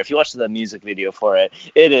Almost There. If you watch the music video for it,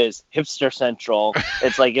 it is hipster central.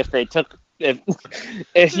 It's like if they took.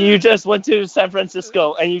 If you just went to San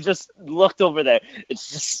Francisco and you just looked over there,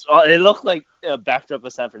 it looked like a backdrop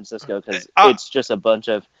of San Francisco because it's just a bunch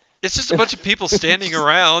of people standing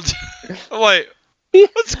around. I'm like,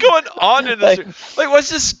 what's going on in this? Like, what's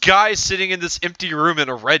this guy sitting in this empty room in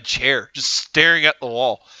a red chair, just staring at the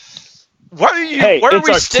wall? Why are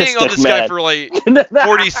we staying on this guy for like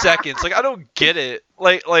 40 seconds? Like, I don't get it.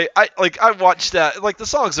 I watched that. Like, the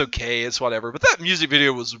song's okay, it's whatever. But that music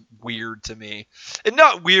video was weird to me, and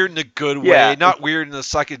not weird in a good way. Not weird in a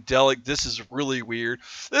psychedelic. This is really weird.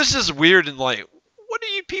 This is weird in like, what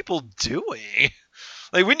are you people doing?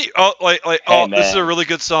 Like we need Hey, this is a man. really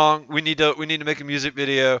good song. We need to make a music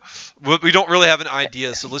video. We don't really have an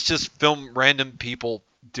idea, so let's just film random people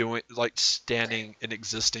doing like standing and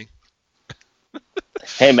existing.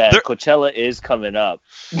 Hey, man. There- Coachella is coming up.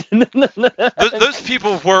 Those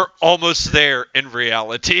people were almost there in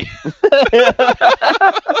reality.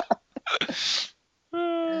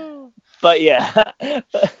 But yeah,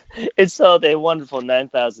 it sold a wonderful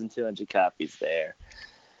 9,200 copies there.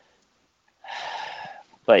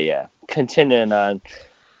 But yeah, continuing on.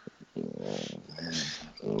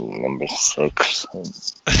 Number 6.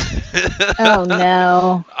 Oh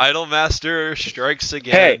no. Idolmaster strikes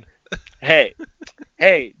again. Hey,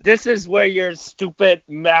 this is where your stupid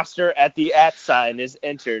master at the @ sign is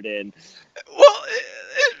entered in. Well,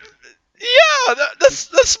 yeah,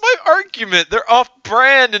 that's my argument. They're off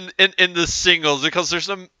brand in the singles because there's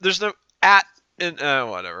no at in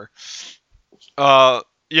whatever.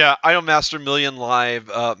 Yeah, Idolmaster Million Live,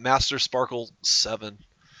 Master Sparkle 7,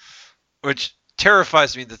 which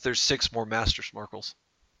terrifies me that there's 6 more Master Sparkles.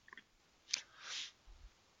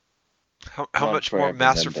 How One much for more every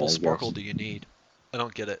Masterful member, I Sparkle guess. do you need? I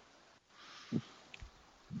don't get it.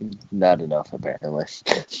 Not enough, apparently.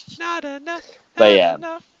 Not enough. But yeah.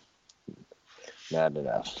 Enough. Not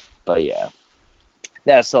enough. But yeah.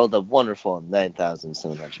 That sold a wonderful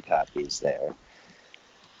 9,700 copies there.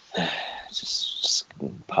 Just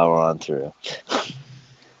power on through.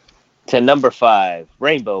 To number 5,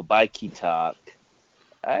 Rainbow by Kitak.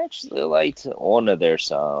 I actually liked one of their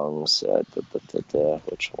songs.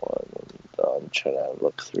 Which one? I'm trying to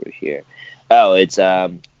look through here. Oh, it's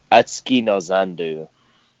Atsuki no Zandu.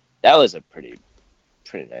 That was a pretty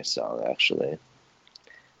nice song, actually.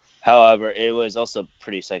 However, it was also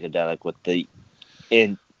pretty psychedelic with the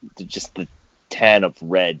tan of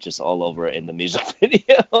red just all over it in the music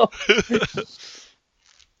video.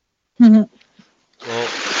 Well,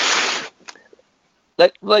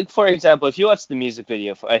 like for example, if you watch the music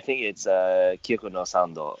video for, I think it's Kyoko no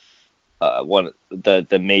Sando, one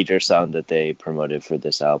the major song that they promoted for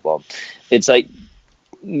this album. It's like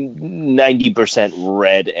 90%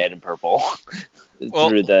 red and purple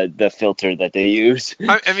through the filter that they use.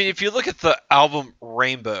 I mean, if you look at the album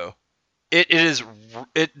Rainbow,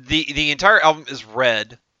 the entire album is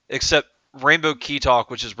red except Rainbow Key Talk,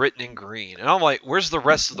 which is written in green, and I'm like, where's the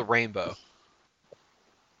rest of the rainbow?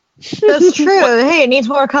 That's true. Hey, it needs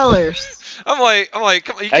more colors. I'm like, come on,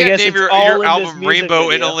 you I can't guess name it's your all in this album music Rainbow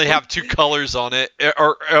and video. only have 2 colors on it,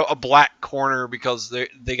 or a black corner because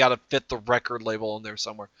they got to fit the record label in there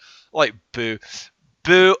somewhere. Like, boo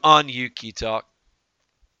on you, Key Talk.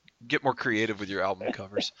 Get more creative with your album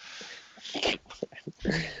covers. Get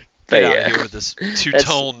out of here with this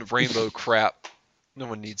 2-tone rainbow crap. No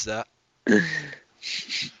one needs that.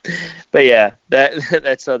 But yeah,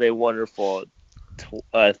 that's how they wonderful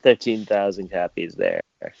 13,000 copies there.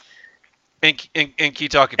 And Key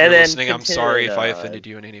Talk, if And you're then listening, I'm sorry if I continuing offended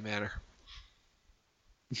you in any manner.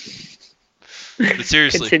 But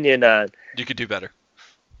seriously, Continuing on. you could do better.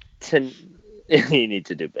 You need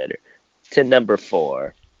to do better. To number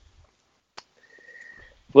 4.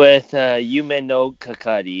 With Yume no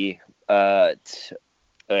Kakari, and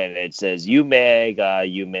it says Yume ga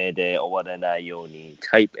Yume de Owaranai Yoni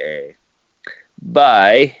Type A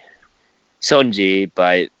by Sonji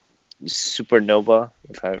by Supernova,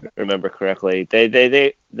 if I remember correctly.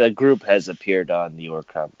 The group has appeared on the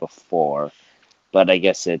Oricon before, but I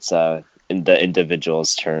guess it's in the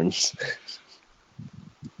individual's turns.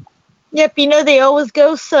 Yep, they always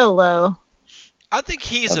go solo. I think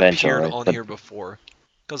he's Eventually, appeared on but- here before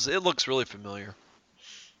because it looks really familiar.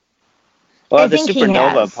 Well, I the think he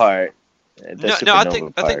Supernova has. part. No, I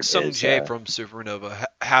think part Sung is, Jae from Supernova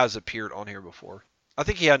has appeared on here before. I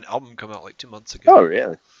think he had an album come out like 2 months ago. Oh,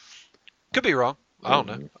 really? Could be wrong. I don't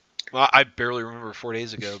know. Well, I barely remember 4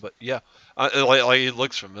 days ago, but yeah, like it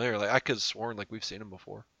looks familiar. Like I could have sworn like we've seen him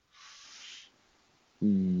before.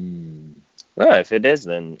 Well, if it is,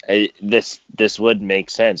 then this would make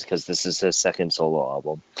sense because this is his second solo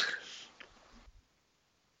album.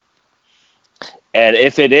 And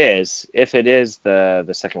if it is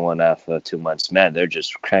the second one after 2 months, man, they're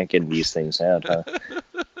just cranking these things out, huh?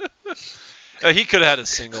 He could have had a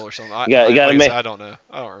single or something. You gotta make- I don't know.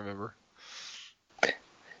 I don't remember.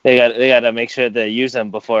 They gotta make sure they use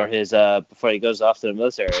them before he goes off to the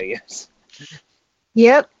military, I guess.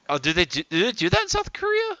 Yep. Oh, did they do that in South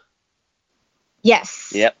Korea?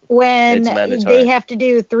 Yes. Yep. When It's mandatory. they have to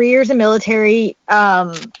do 3 years of military,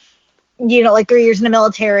 like 3 years in the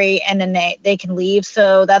military, and then they can leave.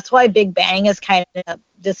 So that's why Big Bang is kind of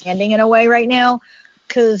disbanding in a way right now,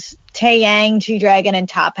 because Taeyang, G-Dragon, and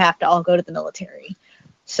Top have to all go to the military.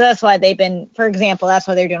 So that's why they've been, for example, that's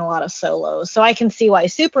why they're doing a lot of solos. So I can see why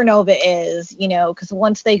Supernova is, because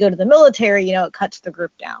once they go to the military, it cuts the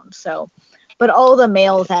group down. So, but all the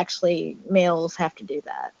males have to do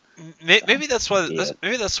that. Maybe that's why. Yeah.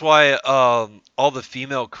 Maybe that's why all the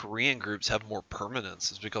female Korean groups have more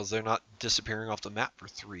permanence, is because they're not disappearing off the map for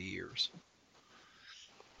 3 years.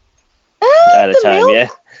 At a time,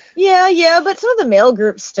 Yeah, but some of the male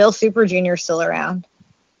groups still, Super Junior's still around.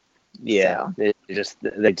 Yeah, So.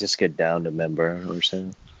 they just get down to member or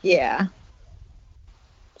something. Yeah.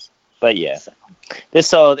 But yeah, this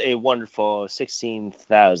sold a wonderful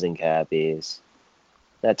 16,000 copies.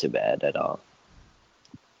 Not too bad at all.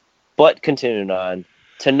 But continuing on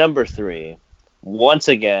to number 3, once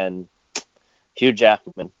again, Hugh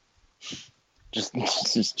Jackman. Just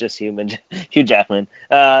human. Hugh Jackman,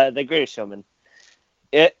 The Greatest Showman.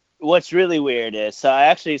 What's really weird is, so I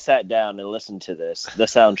actually sat down and listened to the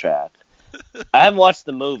soundtrack. I haven't watched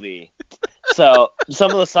the movie, so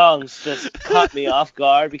some of the songs just caught me off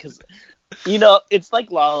guard because, it's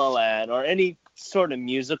like La La Land or any sort of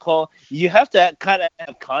musical. You have to kind of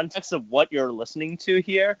have context of what you're listening to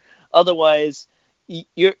here. Otherwise,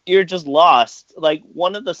 you're just lost. Like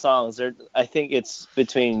one of the songs, I think it's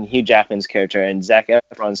between Hugh Jackman's character and Zac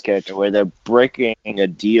Efron's character, where they're breaking a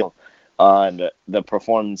deal on the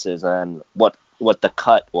performances and what the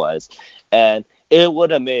cut was, and it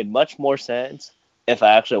would have made much more sense if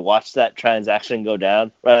I actually watched that transaction go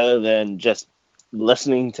down rather than just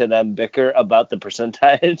listening to them bicker about the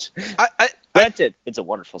percentage. Granted, it's a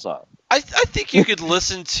wonderful song. I think you could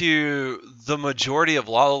listen to the majority of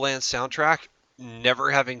La La Land soundtrack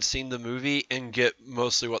never having seen the movie and get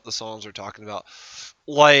mostly what the songs are talking about.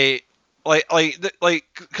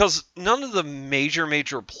 Because none of the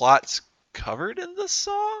major plots covered in the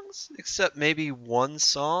songs except maybe one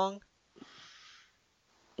song.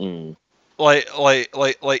 Like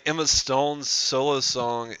Emma Stone's solo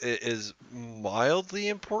song is mildly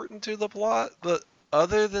important to the plot, but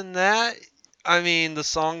other than that, I mean, the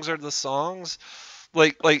songs are the songs.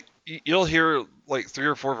 Like you'll hear like 3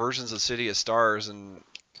 or 4 versions of City of Stars, and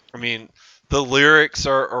I mean, the lyrics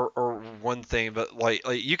are one thing, but like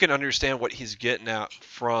you can understand what he's getting at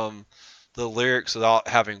from the lyrics without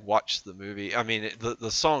having watched the movie. I mean, the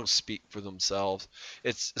songs speak for themselves.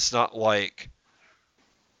 It's not like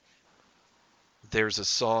there's a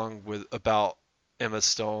song about Emma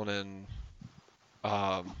Stone and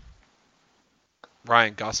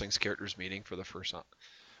Ryan Gosling's characters meeting for the first time.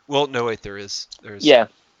 Well, no, wait, there is. Yeah.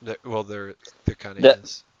 There kind of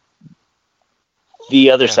is.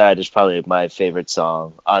 The other side is probably my favorite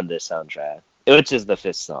song on this soundtrack, which is the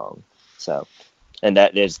 5th song. So, and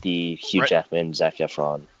that is the Hugh Jackman, Zac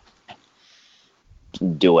Efron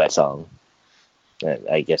duet song.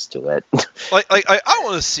 I guess duet. I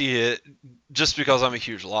want to see it just because I'm a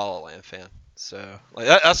huge La La Land fan. So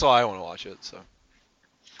that's why I want to watch it. So,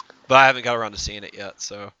 but I haven't got around to seeing it yet.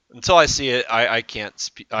 So until I see it, I can't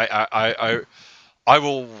speak. I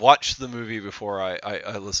will watch the movie before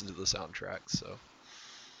I listen to the soundtrack. So,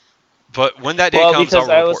 but when that day comes,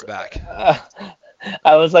 I'll report back.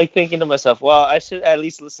 I was thinking to myself, well, I should at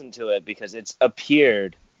least listen to it because it's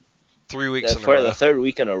appeared 3 weeks for the 3rd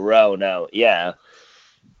week in a row now. Yeah.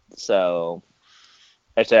 So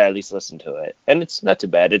I should at least listen to it. And it's not too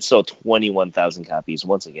bad. It's sold 21,000 copies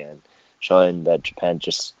once again, showing that Japan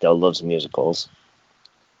just still loves musicals.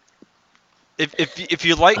 If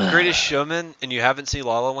you like Greatest Showman and you haven't seen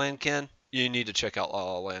La La Land, Ken, you need to check out La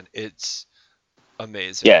La Land. It's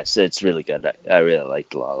amazing. Yes, it's really good. I really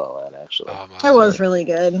liked La La Land, actually. It was really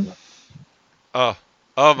good. Oh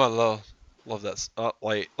my love. Love that.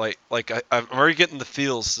 I'm already getting the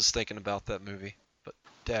feels just thinking about that movie. But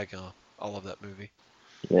daggone, I love that movie.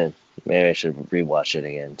 Yeah, maybe I should rewatch it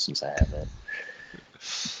again since I haven't.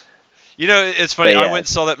 It's funny. Yeah. I went and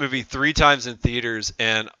saw that movie 3 times in theaters,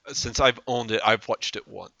 and since I've owned it, I've watched it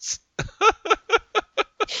once.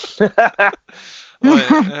 I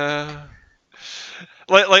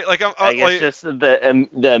guess just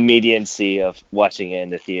the immediacy of watching it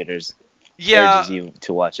in the theaters. Urges you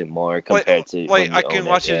to watch it more compared to when you I can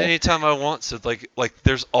watch it yeah. anytime I want. So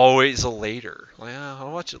there's always a later.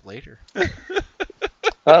 I'll watch it later.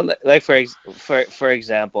 Well, for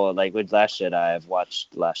example, with Last Jedi, I've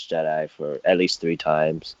watched Last Jedi for at least 3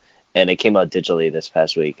 times, and it came out digitally this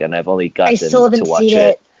past week, and I've only gotten to watch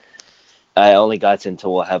it. I only gotten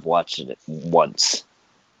to have watched it once,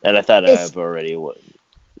 and I thought I've already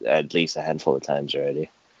at least a handful of times already.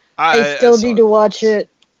 I still need to watch it.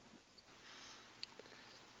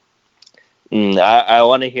 I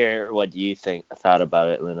want to hear what you thought about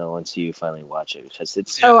it, Luna, once you finally watch it, because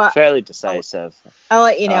it's fairly decisive. I'll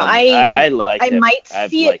let you know. I liked it. Might I've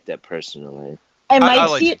see liked it personally. I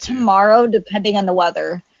might see it tomorrow, depending on the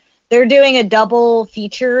weather. They're doing a double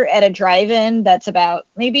feature at a drive-in that's about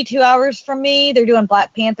maybe 2 hours from me. They're doing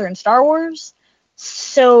Black Panther and Star Wars.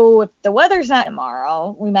 So if the weather's not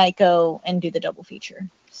tomorrow, we might go and do the double feature.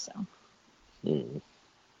 So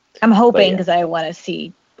I'm hoping because I want to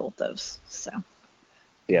see both those. So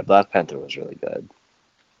yeah, Black Panther was really good.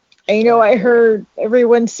 And I heard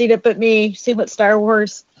everyone's seen it but me. Seen what Star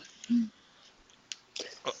Wars.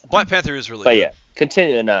 Black Panther is really good. But yeah,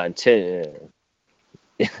 continuing on to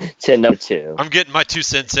number 2. I'm getting my 2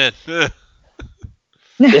 cents in. You're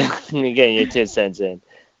getting your 2 cents in.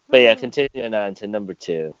 But yeah, continuing on to number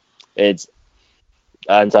 2. It's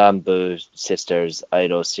Ensemble Sisters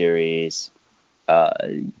Idol series.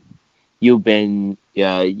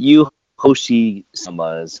 Yu Hoshi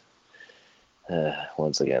Sama's.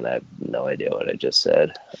 Once again, I have no idea what I just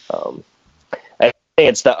said. I think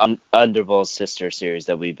it's the Underworld Sister series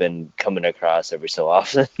that we've been coming across every so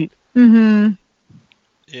often.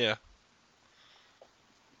 Yeah.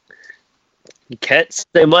 Can't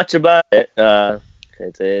say much about it.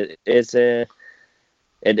 It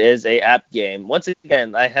is a app game. Once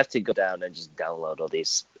again, I have to go down and just download all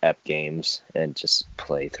these app games and just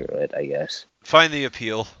play through it, I guess. Find the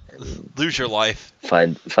appeal. Lose your life.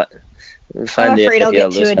 Find I'm afraid I'll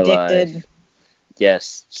get too addicted.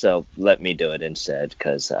 Yes, so let me do it instead,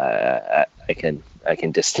 because I can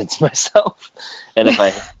distance myself, and if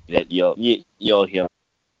I hate it, you'll hear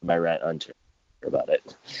my rant on Twitter about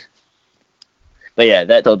it. But yeah,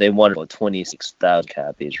 they wanted 26,000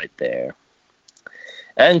 copies right there.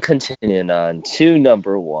 And continuing on to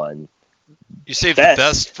number 1. You saved the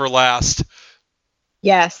best for last.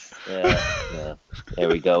 Yes. Yeah. There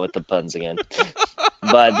we go with the puns again.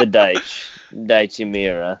 By the Daichi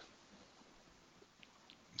Miura.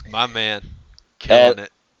 My man, killing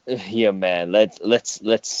it. Yeah, man.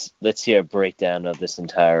 Let's hear a breakdown of this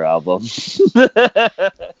entire album.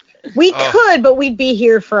 We could, but we'd be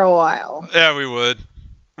here for a while. Yeah, we would.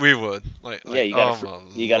 Like yeah, you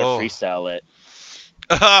gotta freestyle it.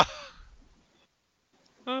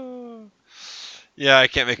 Yeah, I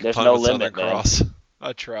can't make a There's pun no with limit, Southern Cross.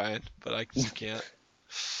 I tried, but I just can't.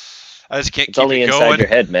 I just can't it's keep only it inside going. your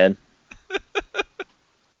head, man.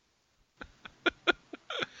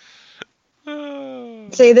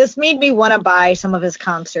 See, this made me want to buy some of his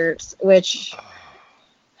concerts, which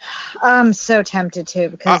I'm so tempted to,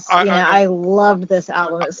 because I loved this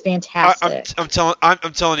album. It was fantastic. I'm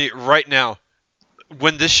telling you right now,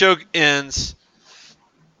 when this show ends,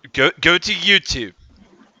 go to YouTube,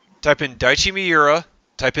 type in Daichi Miura,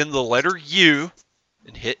 type in the letter U,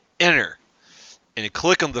 and hit enter, and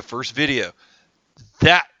click on the first video.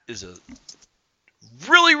 That is a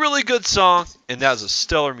really, really good song, and that is a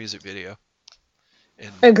stellar music video.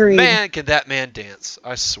 And agreed. Man, can that man dance?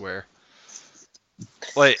 I swear.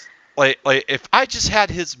 Like if I just had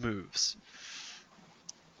his moves,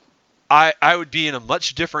 I would be in a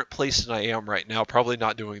much different place than I am right now. Probably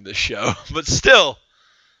not doing this show, but still,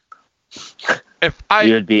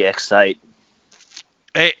 you'd be excited.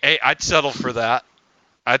 Hey, I'd settle for that.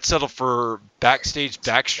 I'd settle for backstage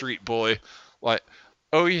Backstreet Boy. Like,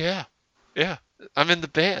 oh yeah, I'm in the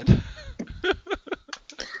band.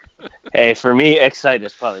 Hey, for me, Excite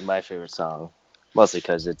is probably my favorite song. Mostly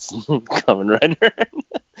because it's Kamen Rider.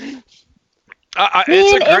 It's a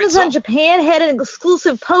great Amazon song. Japan had an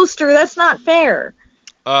exclusive poster. That's not fair.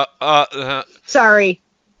 Sorry.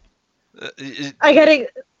 I gotta...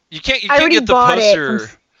 You can't get the poster.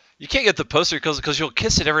 You can't get the poster because you'll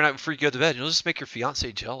kiss it every night before you go to bed. You'll just make your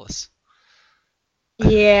fiance jealous.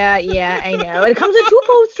 Yeah, I know. It comes in 2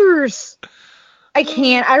 posters. I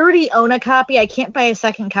can't. I already own a copy. I can't buy a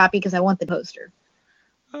second copy because I want the poster.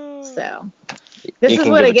 So this is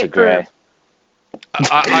what I get for.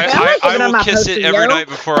 I will kiss it every night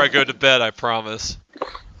before I go to bed. I promise.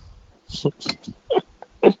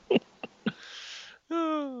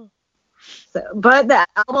 But the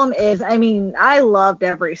album is, I loved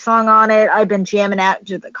every song on it. I've been jamming out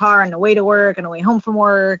to the car on the way to work and the way home from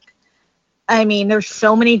work. There's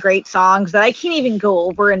so many great songs that I can't even go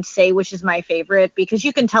over and say which is my favorite, because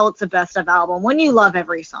you can tell it's the best of album when you love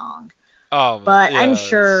every song. But I'm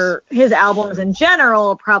sure his albums in general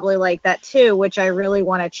are probably like that too, which I really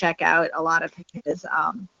want to check out a lot of his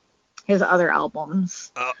other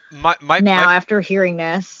albums. After hearing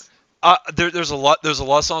this. There's a lot. There's a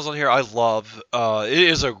lot of songs on here I love. It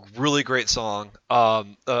is a really great song.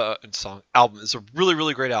 Album. It's a really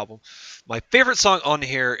really great album. My favorite song on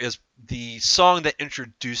here is the song that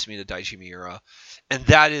introduced me to Daichi Miura, and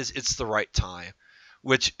that is "It's the Right Time,"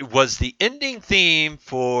 which was the ending theme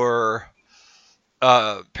for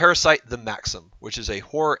Parasite: The Maxim, which is a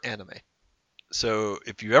horror anime. So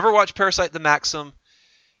if you ever watch Parasite: The Maxim,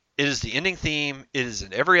 it is the ending theme. It is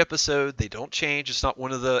in every episode. They don't change. It's not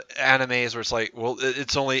one of the animes where it's like, well,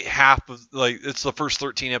 it's only half of, like, it's the first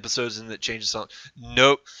 13 episodes and it changes something.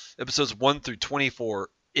 Nope. Episodes 1 through 24,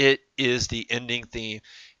 it is the ending theme.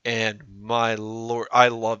 And my lord, I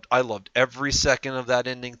loved every second of that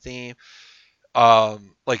ending theme.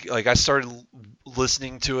 Like I started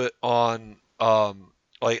listening to it on,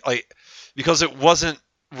 like, because it wasn't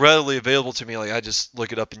readily available to me, like I just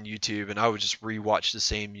look it up in YouTube and I would just rewatch the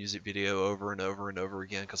same music video over and over and over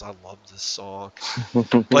again because I love this song.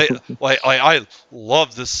 like I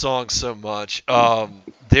love this song so much.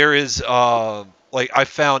 There is like I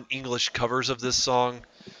found English covers of this song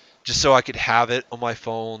just so I could have it on my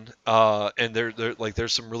phone. And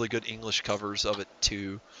there's some really good English covers of it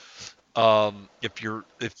too. If you're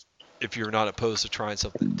not opposed to trying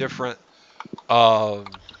something different.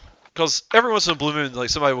 Because every once in a blue moon, like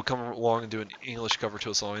somebody will come along and do an English cover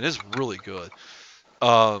to a song, and it's really good.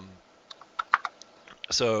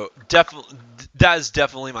 So definitely, that is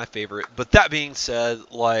definitely my favorite. But that being said,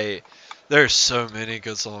 like there's so many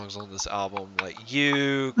good songs on this album, like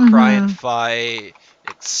 "You," "Cry and Fight,"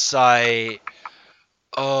 "Excite."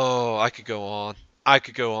 Oh, I could go on.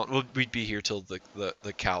 We'd be here till the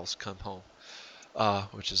cows come home,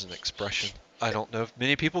 which is an expression I don't know if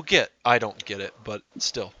many people get. I don't get it, but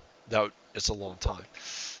still. It's a long time.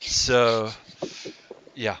 So,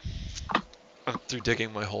 yeah. I'm through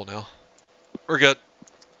digging my hole now. We're good.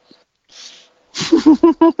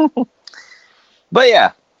 But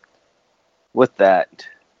yeah, with that,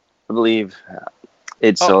 I believe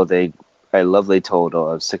it sold a lovely total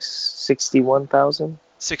of 61,000?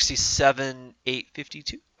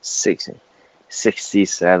 67,852.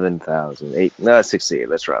 67,000. No, 68.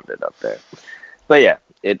 Let's round it up there. But yeah,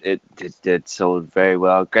 it sold very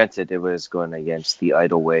well. Granted, it was going against the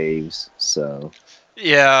Idle Waves, so.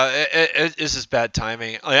 Yeah, it's just bad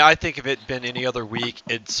timing. I think if it had been any other week,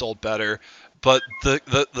 it sold better. But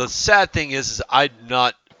the sad thing is I'm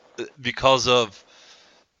not, because of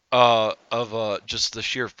just the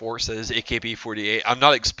sheer force that is AKB48. I'm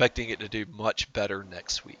not expecting it to do much better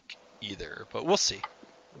next week either. But we'll see.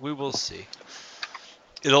 We will see.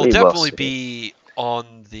 It'll definitely be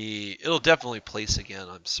it'll definitely place again,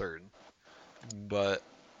 I'm certain. But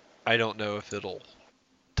I don't know if it'll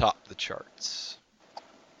top the charts.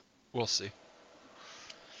 We'll see.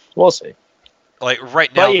 We'll see. Like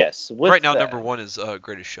right now, but yes, right now number one is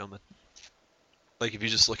Greatest Showman. Like if you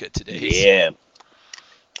just look at today's. Yeah.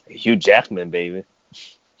 Hugh Jackman, baby.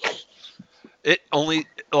 It only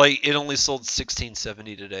sold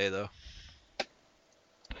 1670 today though.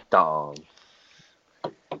 Dong.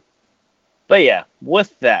 But yeah,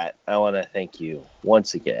 with that, I want to thank you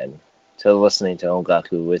once again to listening to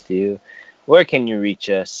Ongaku with you. Where can you reach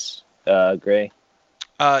us, Gray?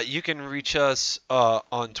 You can reach us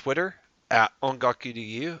on Twitter at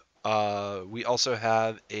ongaku2u. We also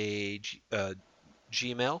have a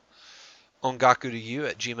Gmail,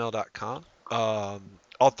 ongaku2u@gmail.com.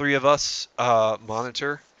 All three of us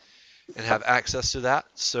monitor and have access to that.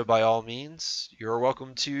 So by all means, you're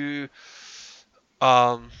welcome to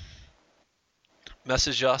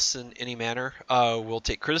message us in any manner. We'll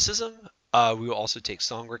take criticism. We will also take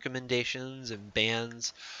song recommendations and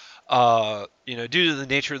bands. Due to the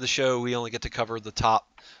nature of the show, we only get to cover the top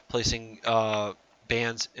placing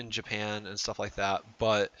bands in Japan and stuff like that.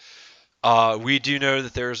 But we do know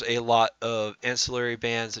that there's a lot of ancillary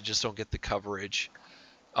bands that just don't get the coverage.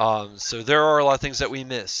 So there are a lot of things that we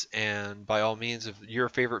miss. And by all means, if your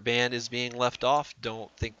favorite band is being left off, don't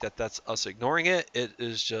think that that's us ignoring it. It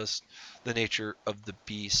is just the nature of the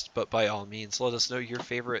beast. But by all means, let us know your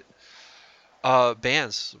favorite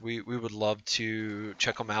bands. We would love to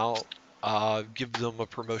check them out, give them a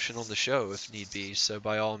promotion on the show if need be. So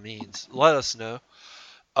by all means, let us know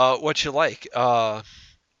what you like,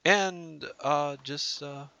 and just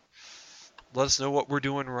let us know what we're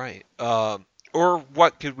doing right, or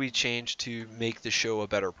what could we change to make the show a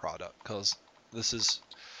better product, because this is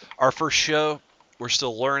our first show. We're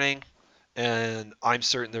still learning, and I'm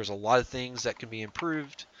certain there's a lot of things that can be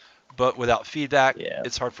improved. But without feedback,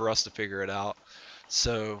 It's hard for us to figure it out.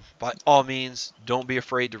 So, by all means, don't be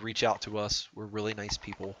afraid to reach out to us. We're really nice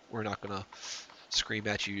people. We're not going to scream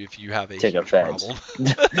at you if you have a Take huge offense. problem.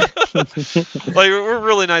 Like we're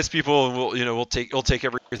really nice people, and we'll take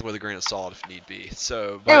everything with a grain of salt if need be.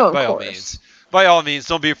 So Of by all course. means, by all means,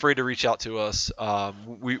 don't be afraid to reach out to us.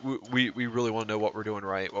 We really want to know what we're doing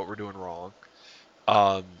right, what we're doing wrong.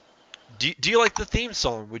 Do you like the theme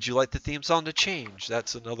song? Would you like the theme song to change?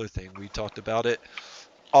 That's another thing. We talked about it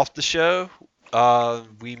off the show.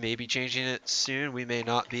 We may be changing it soon. We may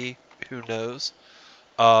not be. Who knows?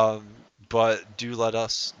 But do let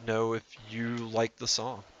us know if you like the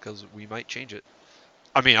song, because we might change it.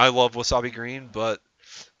 I mean, I love Wasabi Green, but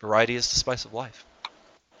variety is the spice of life.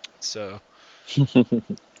 So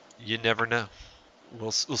you never know.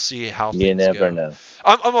 We'll see how You things never go. know.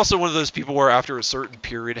 I'm also one of those people where after a certain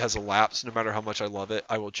period has elapsed, no matter how much I love it,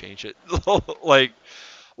 I will change it. like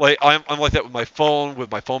I'm like that with my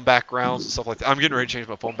phone backgrounds and stuff like that. I'm getting ready to change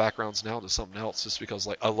my phone backgrounds now to something else, just because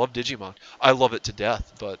like I love Digimon. I love it to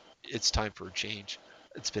death, but it's time for a change.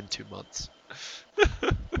 It's been 2 months.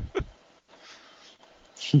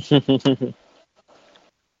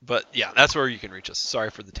 But yeah, that's where you can reach us. Sorry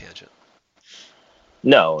for the tangent.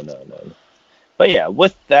 No. But yeah,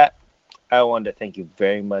 with that, I wanted to thank you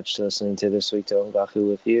very much for listening to this week to Ongaku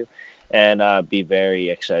with you, and be very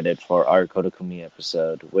excited for our Kodakumi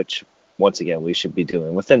episode, which once again we should be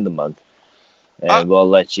doing within the month, and we'll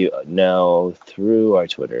let you know through our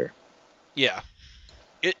Twitter. Yeah.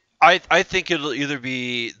 I think it'll either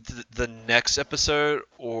be the next episode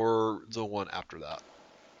or the one after that.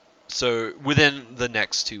 So within the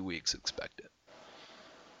next 2 weeks, expect it.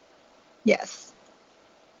 Yes.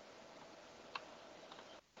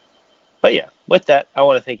 But yeah, with that, I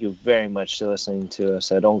want to thank you very much for listening to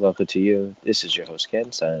us at Ongaku to you. This is your host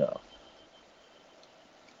Ken signing off.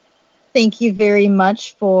 Thank you very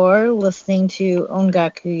much for listening to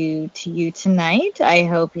Ongaku to you tonight. I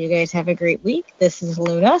hope you guys have a great week. This is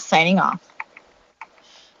Luna signing off.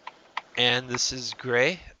 And this is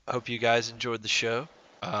Gray. I hope you guys enjoyed the show.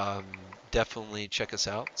 Definitely check us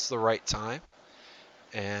out. It's the right time.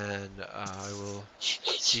 And I will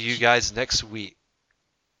see you guys next week.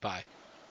 Bye.